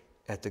look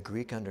at the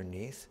Greek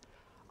underneath,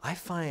 I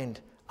find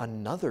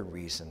another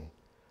reason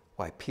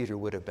why Peter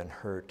would have been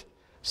hurt,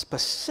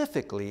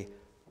 specifically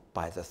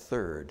by the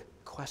third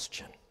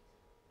question.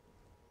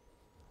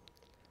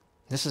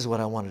 This is what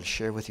I wanted to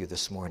share with you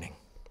this morning.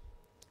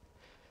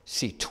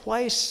 See,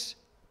 twice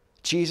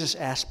Jesus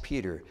asked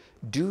Peter,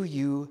 do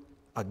you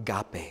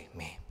agape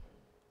me?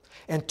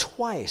 And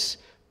twice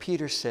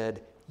Peter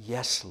said,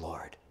 yes,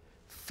 Lord,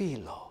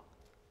 philo,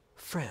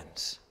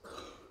 friends.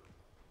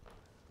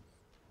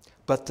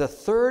 But the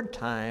third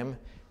time,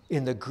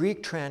 in the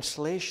Greek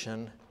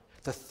translation,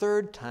 the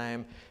third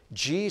time,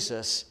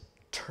 Jesus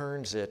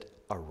turns it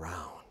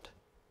around.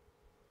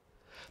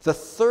 The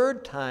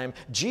third time,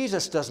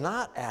 Jesus does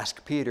not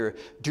ask Peter,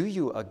 do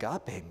you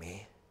agape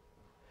me?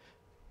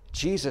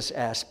 Jesus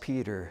asked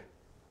Peter,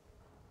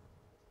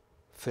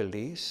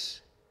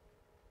 Felice,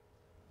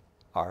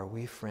 are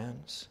we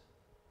friends?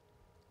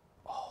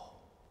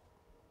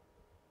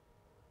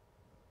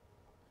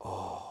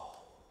 Oh.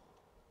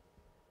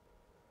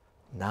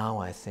 Now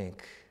I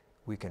think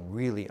we can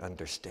really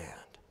understand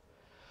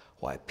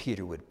why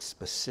Peter would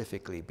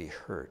specifically be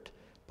hurt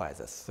by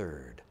the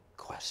third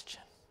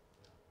question.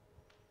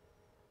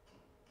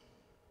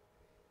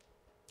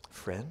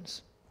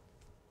 Friends,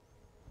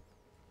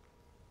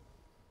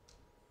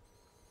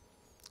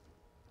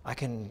 I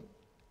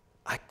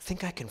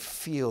think I can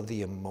feel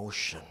the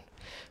emotion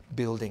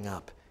building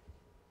up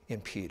in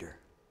Peter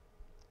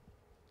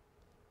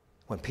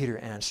when Peter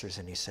answers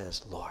and he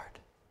says,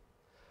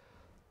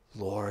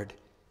 Lord,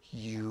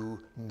 you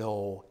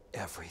know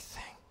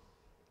everything.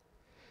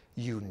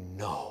 You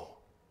know.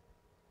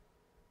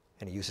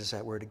 And he uses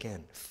that word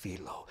again,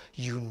 philo.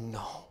 You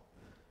know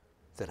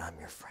that I'm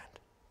your friend.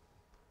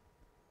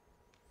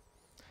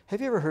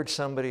 Have you ever heard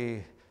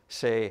somebody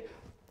say,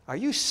 are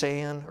you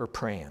saying or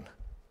praying?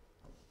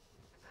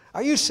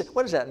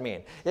 What does that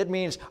mean? It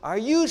means, are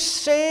you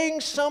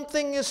saying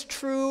something is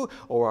true,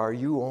 or are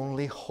you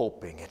only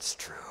hoping it's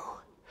true?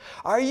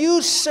 Are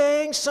you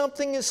saying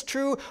something is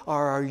true,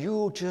 or are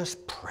you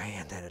just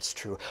praying that it's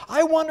true?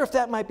 I wonder if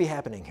that might be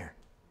happening here.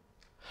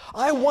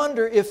 I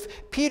wonder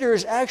if Peter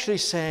is actually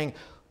saying,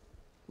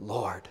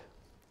 Lord,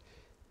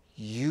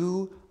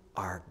 you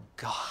are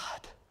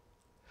God,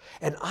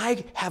 and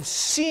I have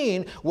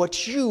seen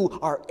what you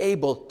are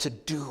able to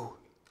do.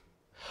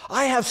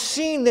 I have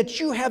seen that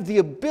you have the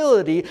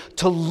ability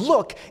to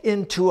look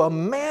into a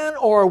man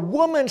or a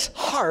woman's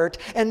heart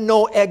and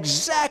know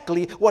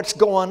exactly what's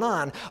going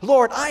on.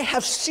 Lord, I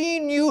have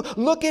seen you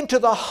look into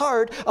the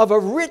heart of a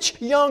rich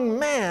young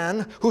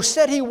man who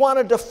said he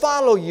wanted to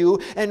follow you,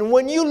 and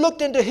when you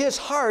looked into his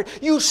heart,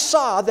 you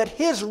saw that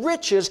his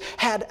riches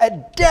had a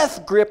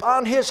death grip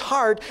on his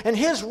heart, and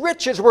his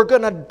riches were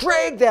going to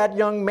drag that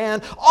young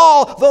man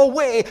all the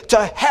way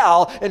to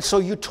hell. And so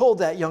you told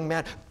that young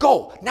man,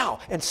 go now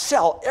and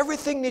sell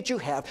everything that you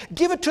have,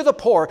 give it to the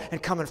poor,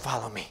 and come and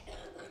follow me.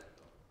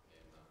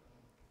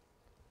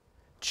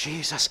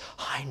 Jesus,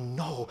 I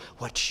know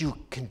what you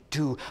can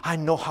do. I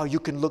know how you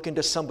can look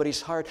into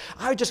somebody's heart.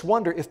 I just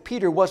wonder if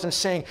Peter wasn't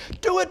saying,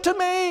 do it to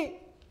me.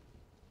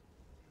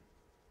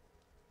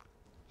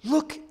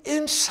 Look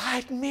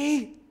inside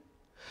me.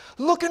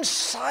 Look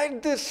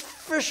inside this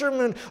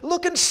fisherman.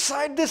 Look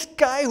inside this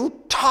guy who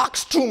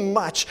talks too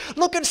much.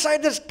 Look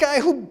inside this guy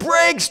who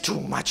brags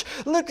too much.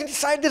 Look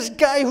inside this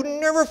guy who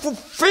never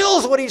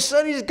fulfills what he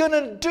said he's going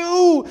to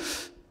do.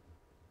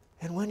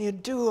 And when you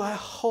do, I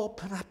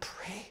hope and I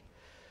pray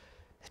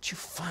that you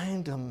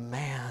find a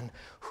man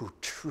who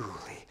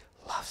truly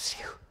loves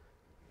you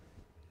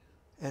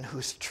and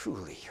who's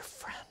truly your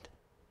friend.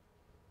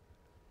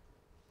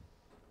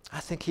 I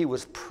think he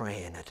was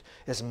praying it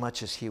as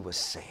much as he was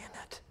saying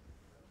it.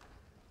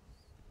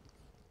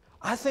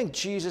 I think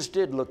Jesus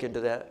did look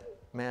into that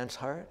man's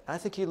heart. I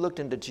think he looked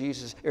into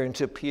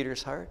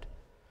Peter's heart.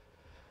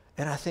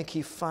 And I think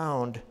he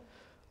found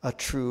a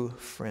true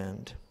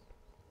friend.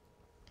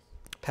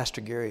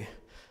 Pastor Gary,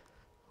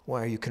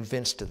 why are you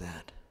convinced of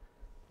that?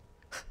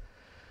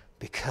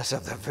 Because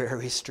of the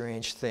very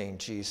strange thing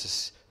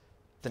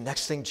the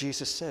next thing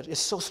Jesus said is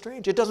so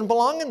strange. It doesn't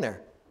belong in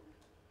there.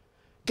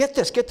 Get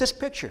this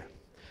picture.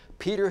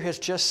 Peter has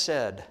just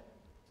said,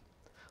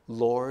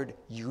 Lord,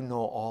 you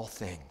know all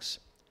things.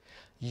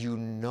 You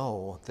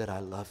know that I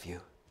love you.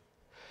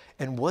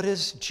 And what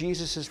is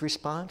Jesus'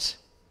 response?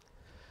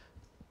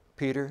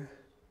 Peter,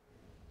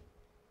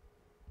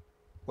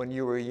 when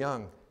you were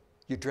young,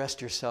 you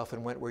dressed yourself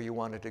and went where you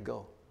wanted to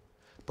go.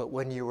 But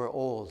when you were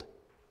old,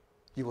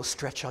 you will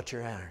stretch out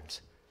your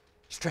arms.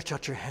 Stretch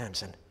out your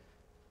hands, and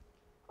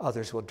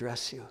others will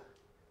dress you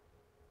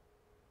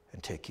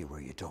and take you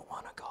where you don't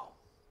want to go.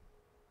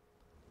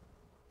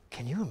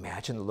 Can you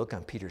imagine the look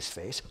on Peter's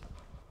face?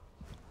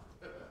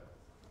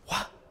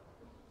 What?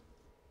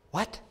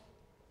 What?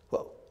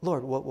 Well,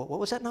 Lord, what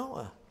was that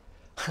now?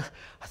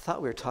 I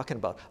thought we were talking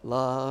about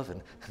love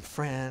and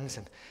friends.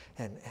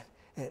 And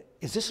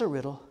is this a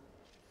riddle?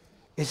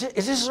 Is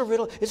this a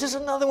riddle? Is this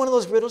another one of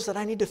those riddles that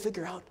I need to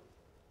figure out?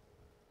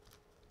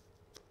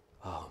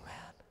 Oh,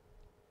 man.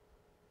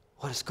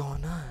 What is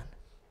going on?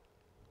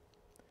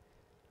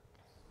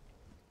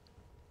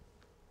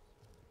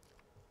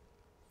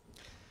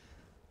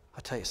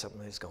 I'll tell you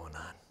something is going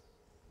on.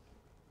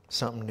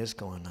 Something is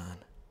going on.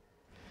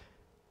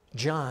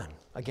 John,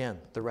 again,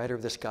 the writer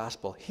of this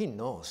gospel, he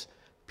knows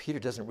Peter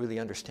doesn't really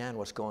understand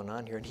what's going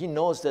on here. And he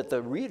knows that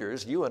the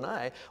readers, you and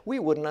I, we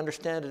wouldn't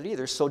understand it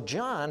either. So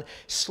John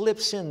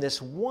slips in this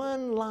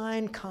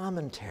one-line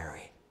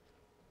commentary.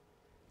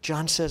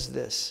 John says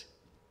this.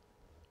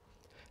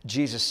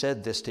 Jesus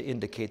said this to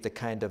indicate the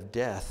kind of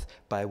death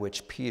by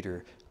which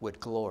Peter would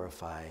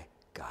glorify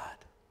God.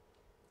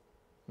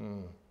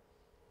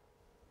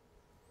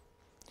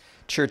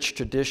 Church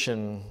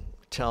tradition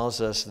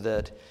tells us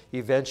that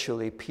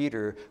eventually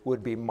Peter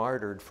would be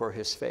martyred for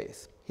his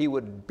faith. He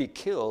would be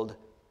killed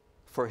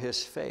for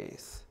his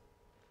faith.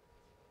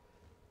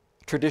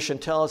 Tradition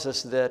tells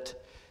us that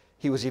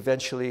he was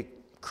eventually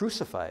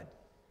crucified,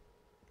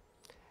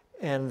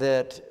 and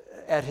that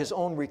at his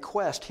own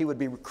request he would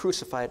be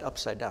crucified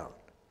upside down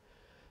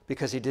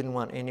because he didn't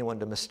want anyone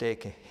to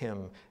mistake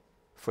him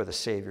for the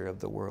Savior of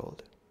the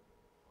world.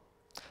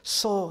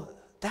 So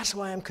that's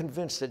why I'm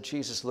convinced that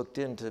Jesus looked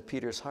into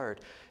Peter's heart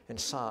and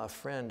saw a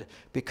friend,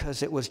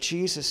 because it was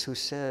Jesus who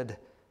said,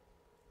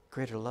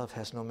 greater love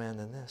has no man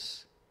than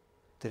this,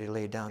 that he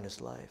laid down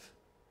his life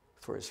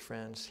for his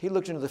friends. He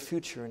looked into the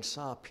future and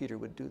saw Peter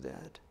would do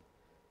that.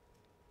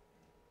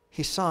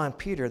 He saw in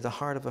Peter the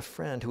heart of a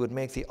friend who would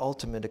make the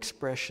ultimate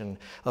expression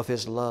of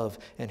his love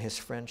and his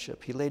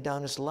friendship. He laid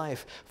down his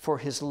life for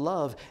his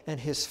love and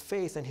his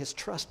faith and his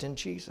trust in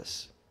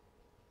Jesus.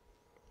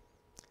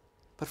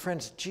 But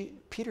friends,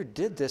 Peter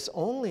did this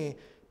only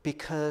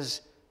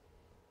because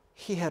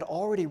he had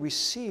already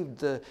received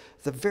the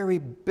very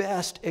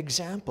best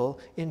example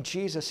in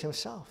Jesus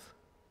himself.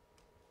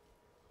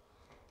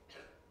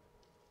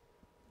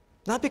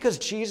 Not because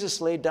Jesus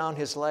laid down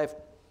his life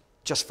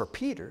just for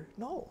Peter,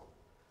 no.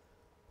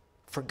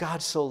 For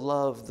God so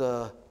loved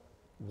the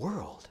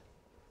world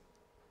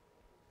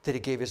that he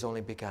gave his only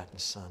begotten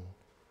Son.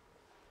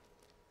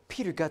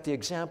 Peter got the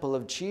example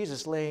of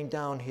Jesus laying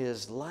down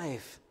his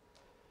life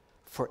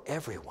for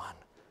everyone,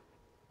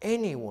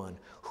 anyone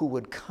who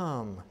would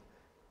come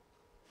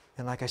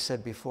and, like I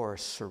said before,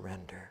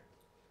 surrender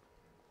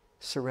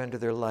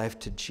their life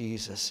to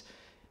Jesus.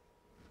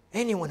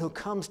 Anyone who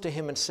comes to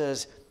him and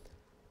says,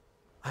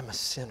 I'm a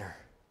sinner,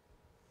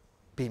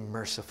 be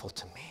merciful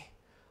to me.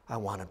 I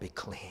want to be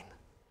clean.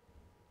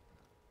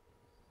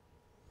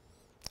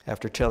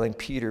 After telling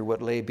Peter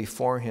what lay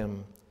before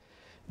him,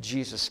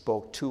 Jesus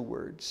spoke 2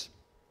 words.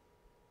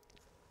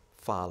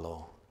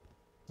 Follow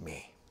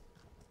me.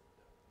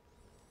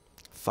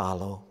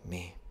 Follow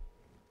me.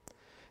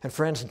 And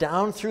friends,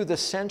 down through the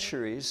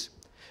centuries,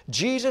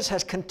 Jesus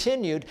has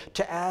continued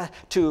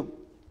to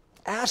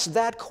ask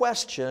that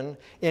question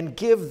and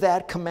give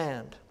that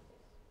command.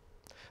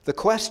 The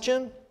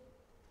question,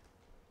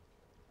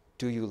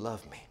 do you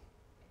love me?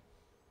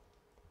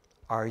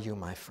 Are you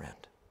my friend?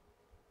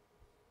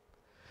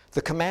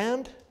 The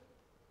command,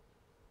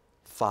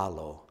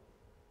 follow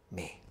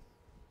me.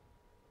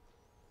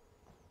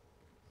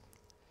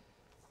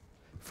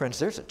 Friends,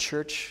 there's a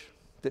church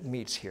that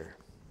meets here.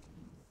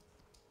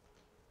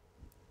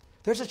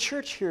 There's a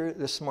church here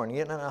this morning,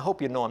 and I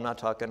hope you know I'm not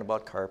talking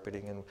about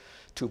carpeting and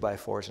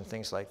 2x4s and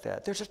things like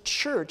that. There's a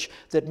church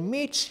that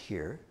meets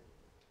here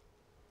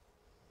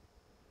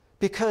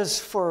because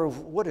for,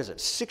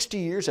 60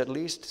 years at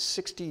least?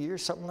 60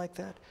 years, something like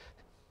that?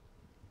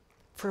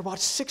 For about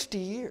 60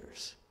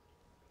 years,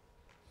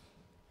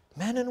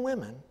 men and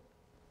women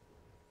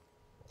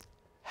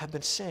have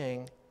been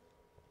saying,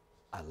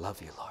 I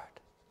love you, Lord.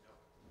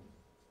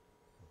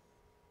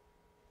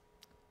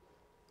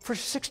 For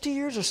 60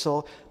 years or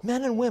so,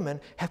 men and women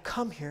have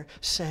come here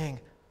saying,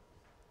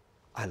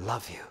 I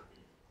love you,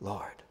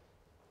 Lord.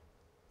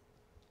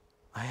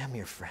 I am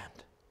your friend.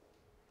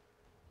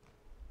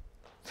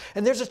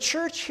 And there's a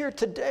church here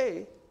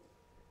today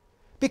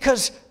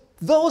because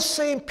those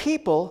same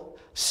people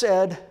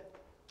said,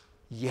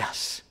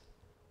 yes,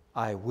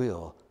 I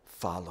will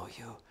follow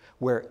you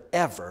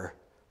wherever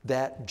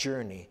that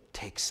journey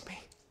takes me.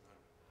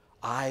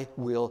 I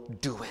will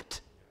do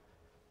it.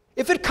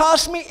 If it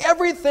costs me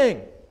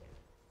everything,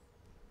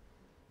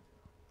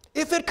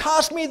 if it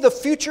cost me the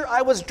future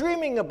I was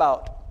dreaming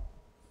about,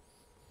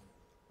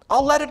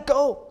 I'll let it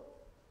go.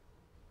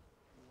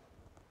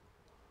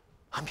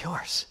 I'm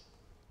yours.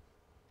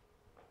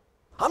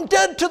 I'm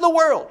dead to the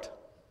world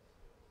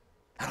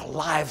and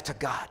alive to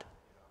God.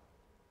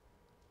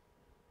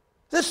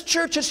 This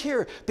church is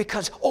here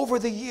because over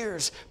the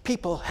years,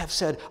 people have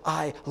said,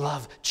 I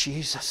love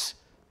Jesus,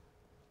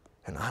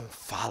 and I'm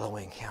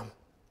following him.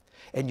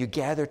 And you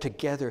gather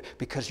together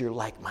because you're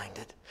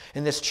like-minded.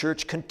 And this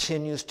church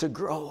continues to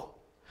grow.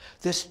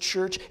 This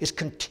church is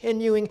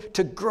continuing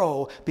to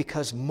grow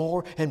because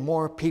more and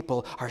more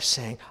people are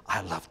saying, I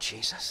love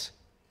Jesus.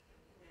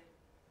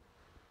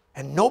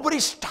 And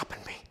nobody's stopping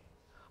me.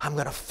 I'm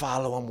going to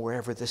follow him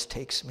wherever this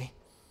takes me.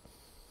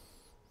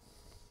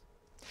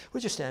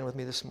 Would you stand with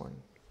me this morning?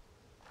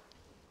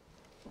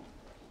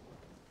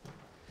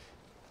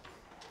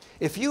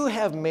 If you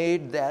have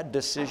made that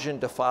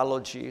decision to follow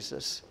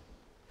Jesus,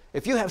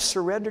 if you have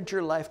surrendered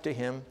your life to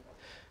him,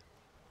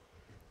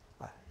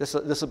 this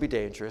will be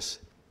dangerous.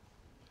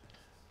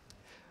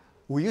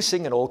 Will you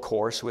sing an old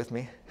chorus with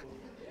me?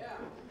 Yeah.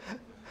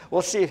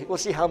 We'll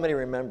see how many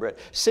remember it.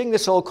 Sing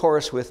this old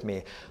chorus with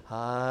me.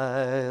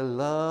 I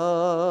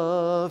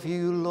love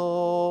you,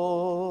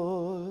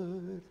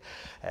 Lord,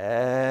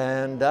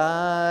 and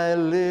I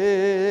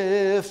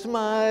lift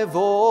my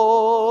voice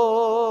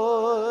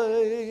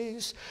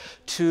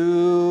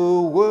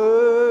to worship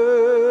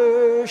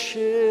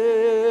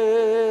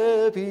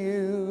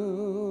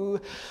you,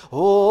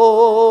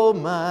 oh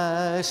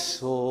my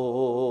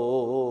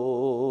soul,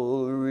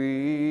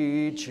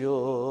 rejoice.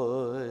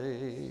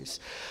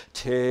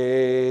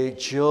 Take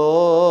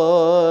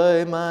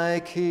joy,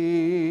 my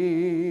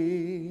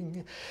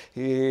King,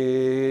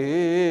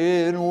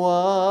 in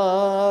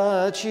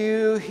what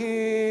you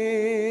hear.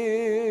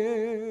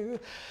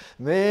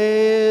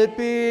 May it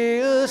be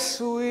a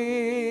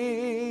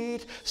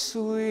sweet,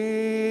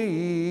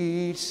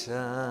 sweet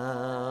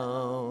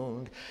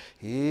sound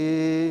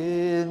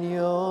in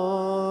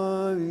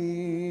your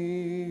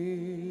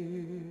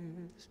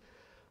ears.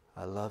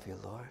 I love you,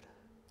 Lord.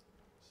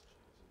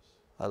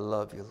 I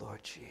love you,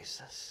 Lord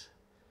Jesus.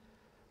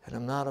 And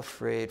I'm not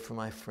afraid for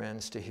my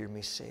friends to hear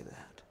me say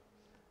that.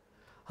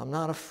 I'm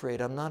not afraid,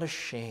 I'm not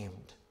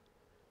ashamed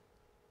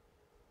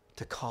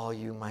to call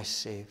you my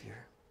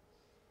Savior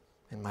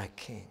and my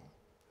King.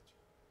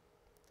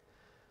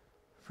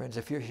 Friends,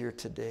 if you're here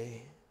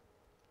today,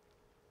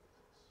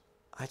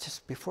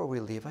 before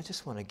we leave, I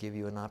just want to give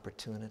you an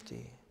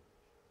opportunity.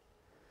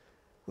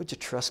 Would you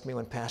trust me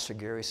when Pastor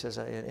Gary says,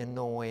 in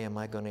no way am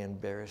I going to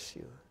embarrass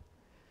you?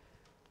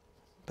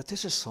 But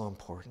this is so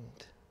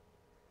important.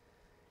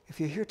 If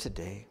you're here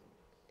today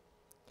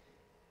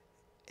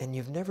and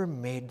you've never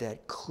made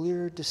that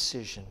clear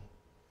decision,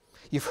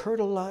 you've heard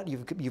a lot,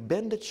 you've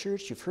been to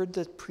church, you've heard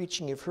the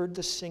preaching, you've heard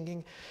the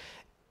singing,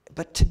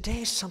 but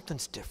today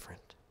something's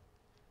different.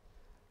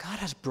 God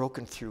has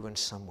broken through in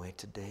some way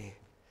today.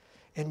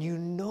 And you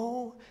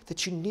know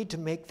that you need to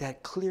make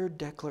that clear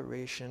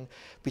declaration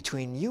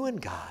between you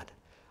and God.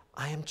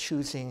 I am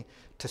choosing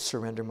to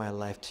surrender my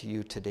life to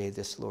you today,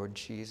 this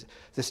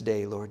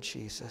day, Lord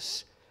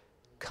Jesus.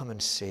 come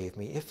and save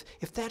me.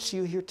 If that's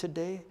you here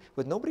today,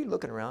 with nobody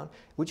looking around,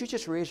 would you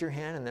just raise your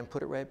hand and then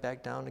put it right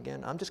back down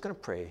again? I'm just going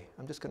to pray.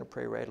 I'm just going to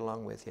pray right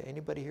along with you.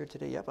 Anybody here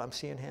today? Yep, I'm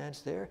seeing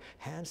hands there.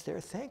 Hands there.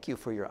 Thank you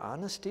for your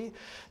honesty.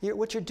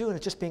 What you're doing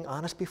is just being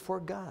honest before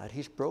God.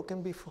 He's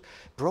broken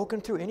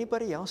through.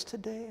 Anybody else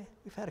today?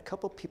 We've had a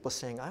couple people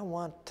saying, I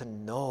want to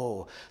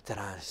know that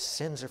our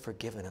sins are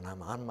forgiven and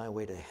I'm on my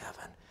way to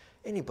heaven.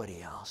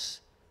 Anybody else?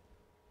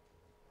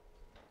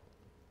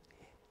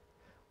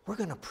 We're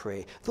going to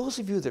pray. Those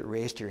of you that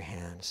raised your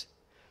hands,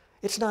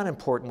 it's not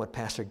important what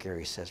Pastor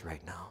Gary says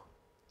right now.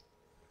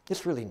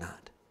 It's really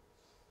not.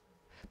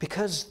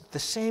 Because the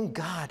same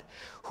God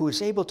who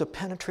is able to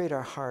penetrate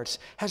our hearts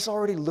has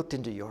already looked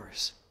into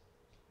yours.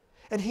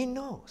 And He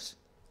knows.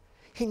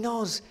 He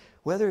knows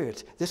whether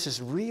this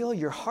is real,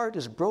 your heart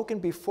is broken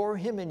before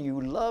Him and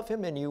you love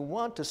Him and you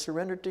want to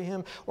surrender to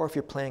Him, or if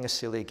you're playing a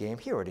silly game,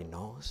 He already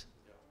knows.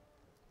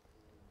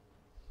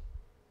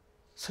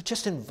 So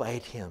just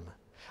invite Him.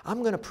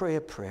 I'm going to pray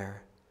a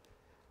prayer,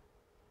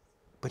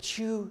 but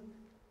you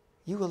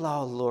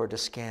allow the Lord to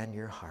scan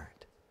your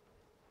heart.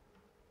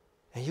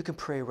 And you can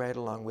pray right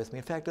along with me.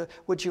 In fact,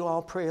 would you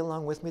all pray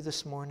along with me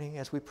this morning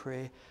as we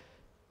pray?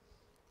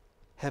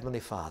 Heavenly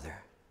Father,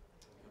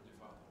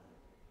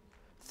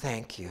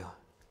 thank you.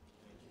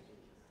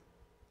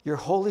 Your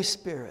Holy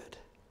Spirit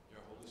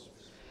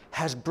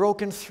has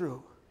broken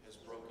through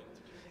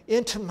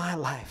into my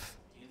life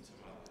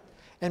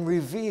and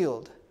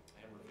revealed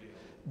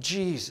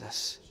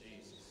Jesus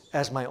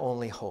as my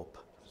only hope.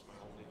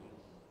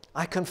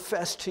 I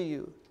confess to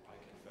you,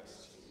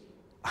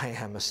 I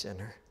am a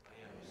sinner.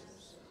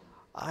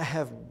 I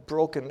have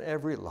broken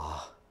every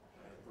law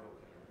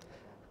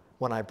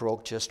when I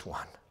broke just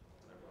one.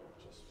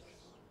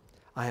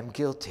 I am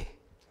guilty,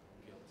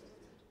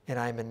 and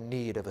I am in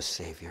need of a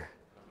Savior.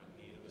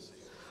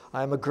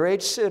 I am a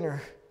great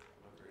sinner,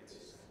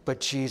 but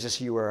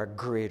Jesus, you are a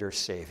greater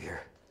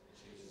Savior.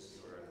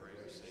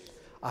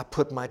 I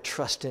put my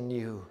trust in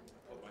you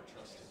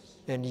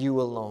and you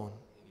alone.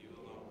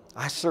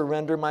 I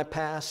surrender my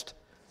past,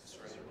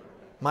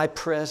 my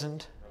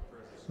present,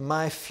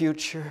 my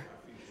future.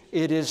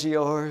 It is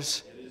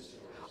yours.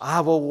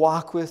 I will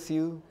walk with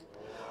you.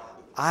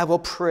 I will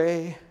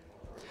pray.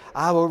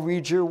 I will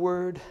read your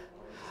word.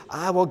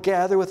 I will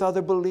gather with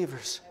other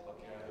believers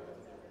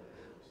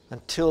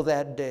until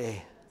that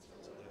day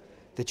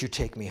that you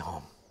take me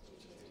home.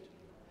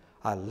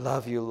 I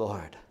love you,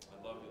 Lord.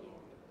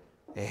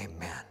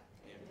 Amen.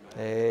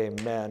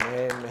 Amen.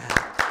 Amen.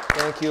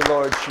 Thank you,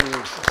 Lord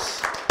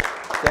Jesus.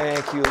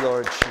 Thank you,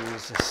 Lord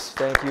Jesus.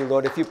 Thank you,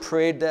 Lord. If you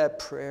prayed that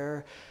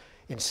prayer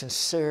in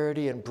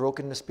sincerity and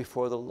brokenness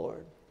before the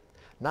Lord,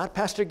 not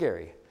Pastor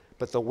Gary,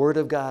 but the Word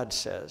of God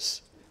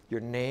says,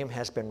 your name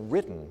has been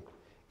written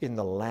in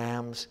the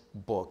Lamb's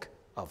book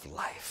of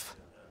life.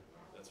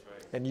 That's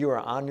right. And you are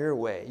on your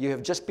way. You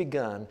have just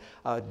begun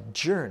a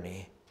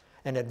journey,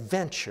 an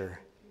adventure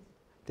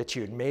that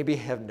you maybe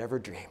have never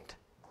dreamed.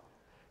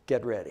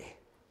 Get ready.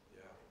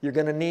 Yeah. You're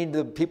going to need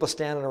the people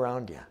standing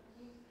around you.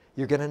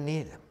 You're going to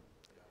need them.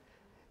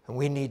 And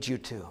we need you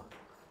too.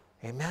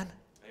 Amen?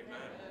 Amen.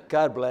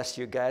 God bless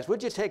you guys.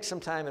 Would you take some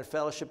time and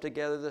fellowship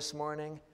together this morning?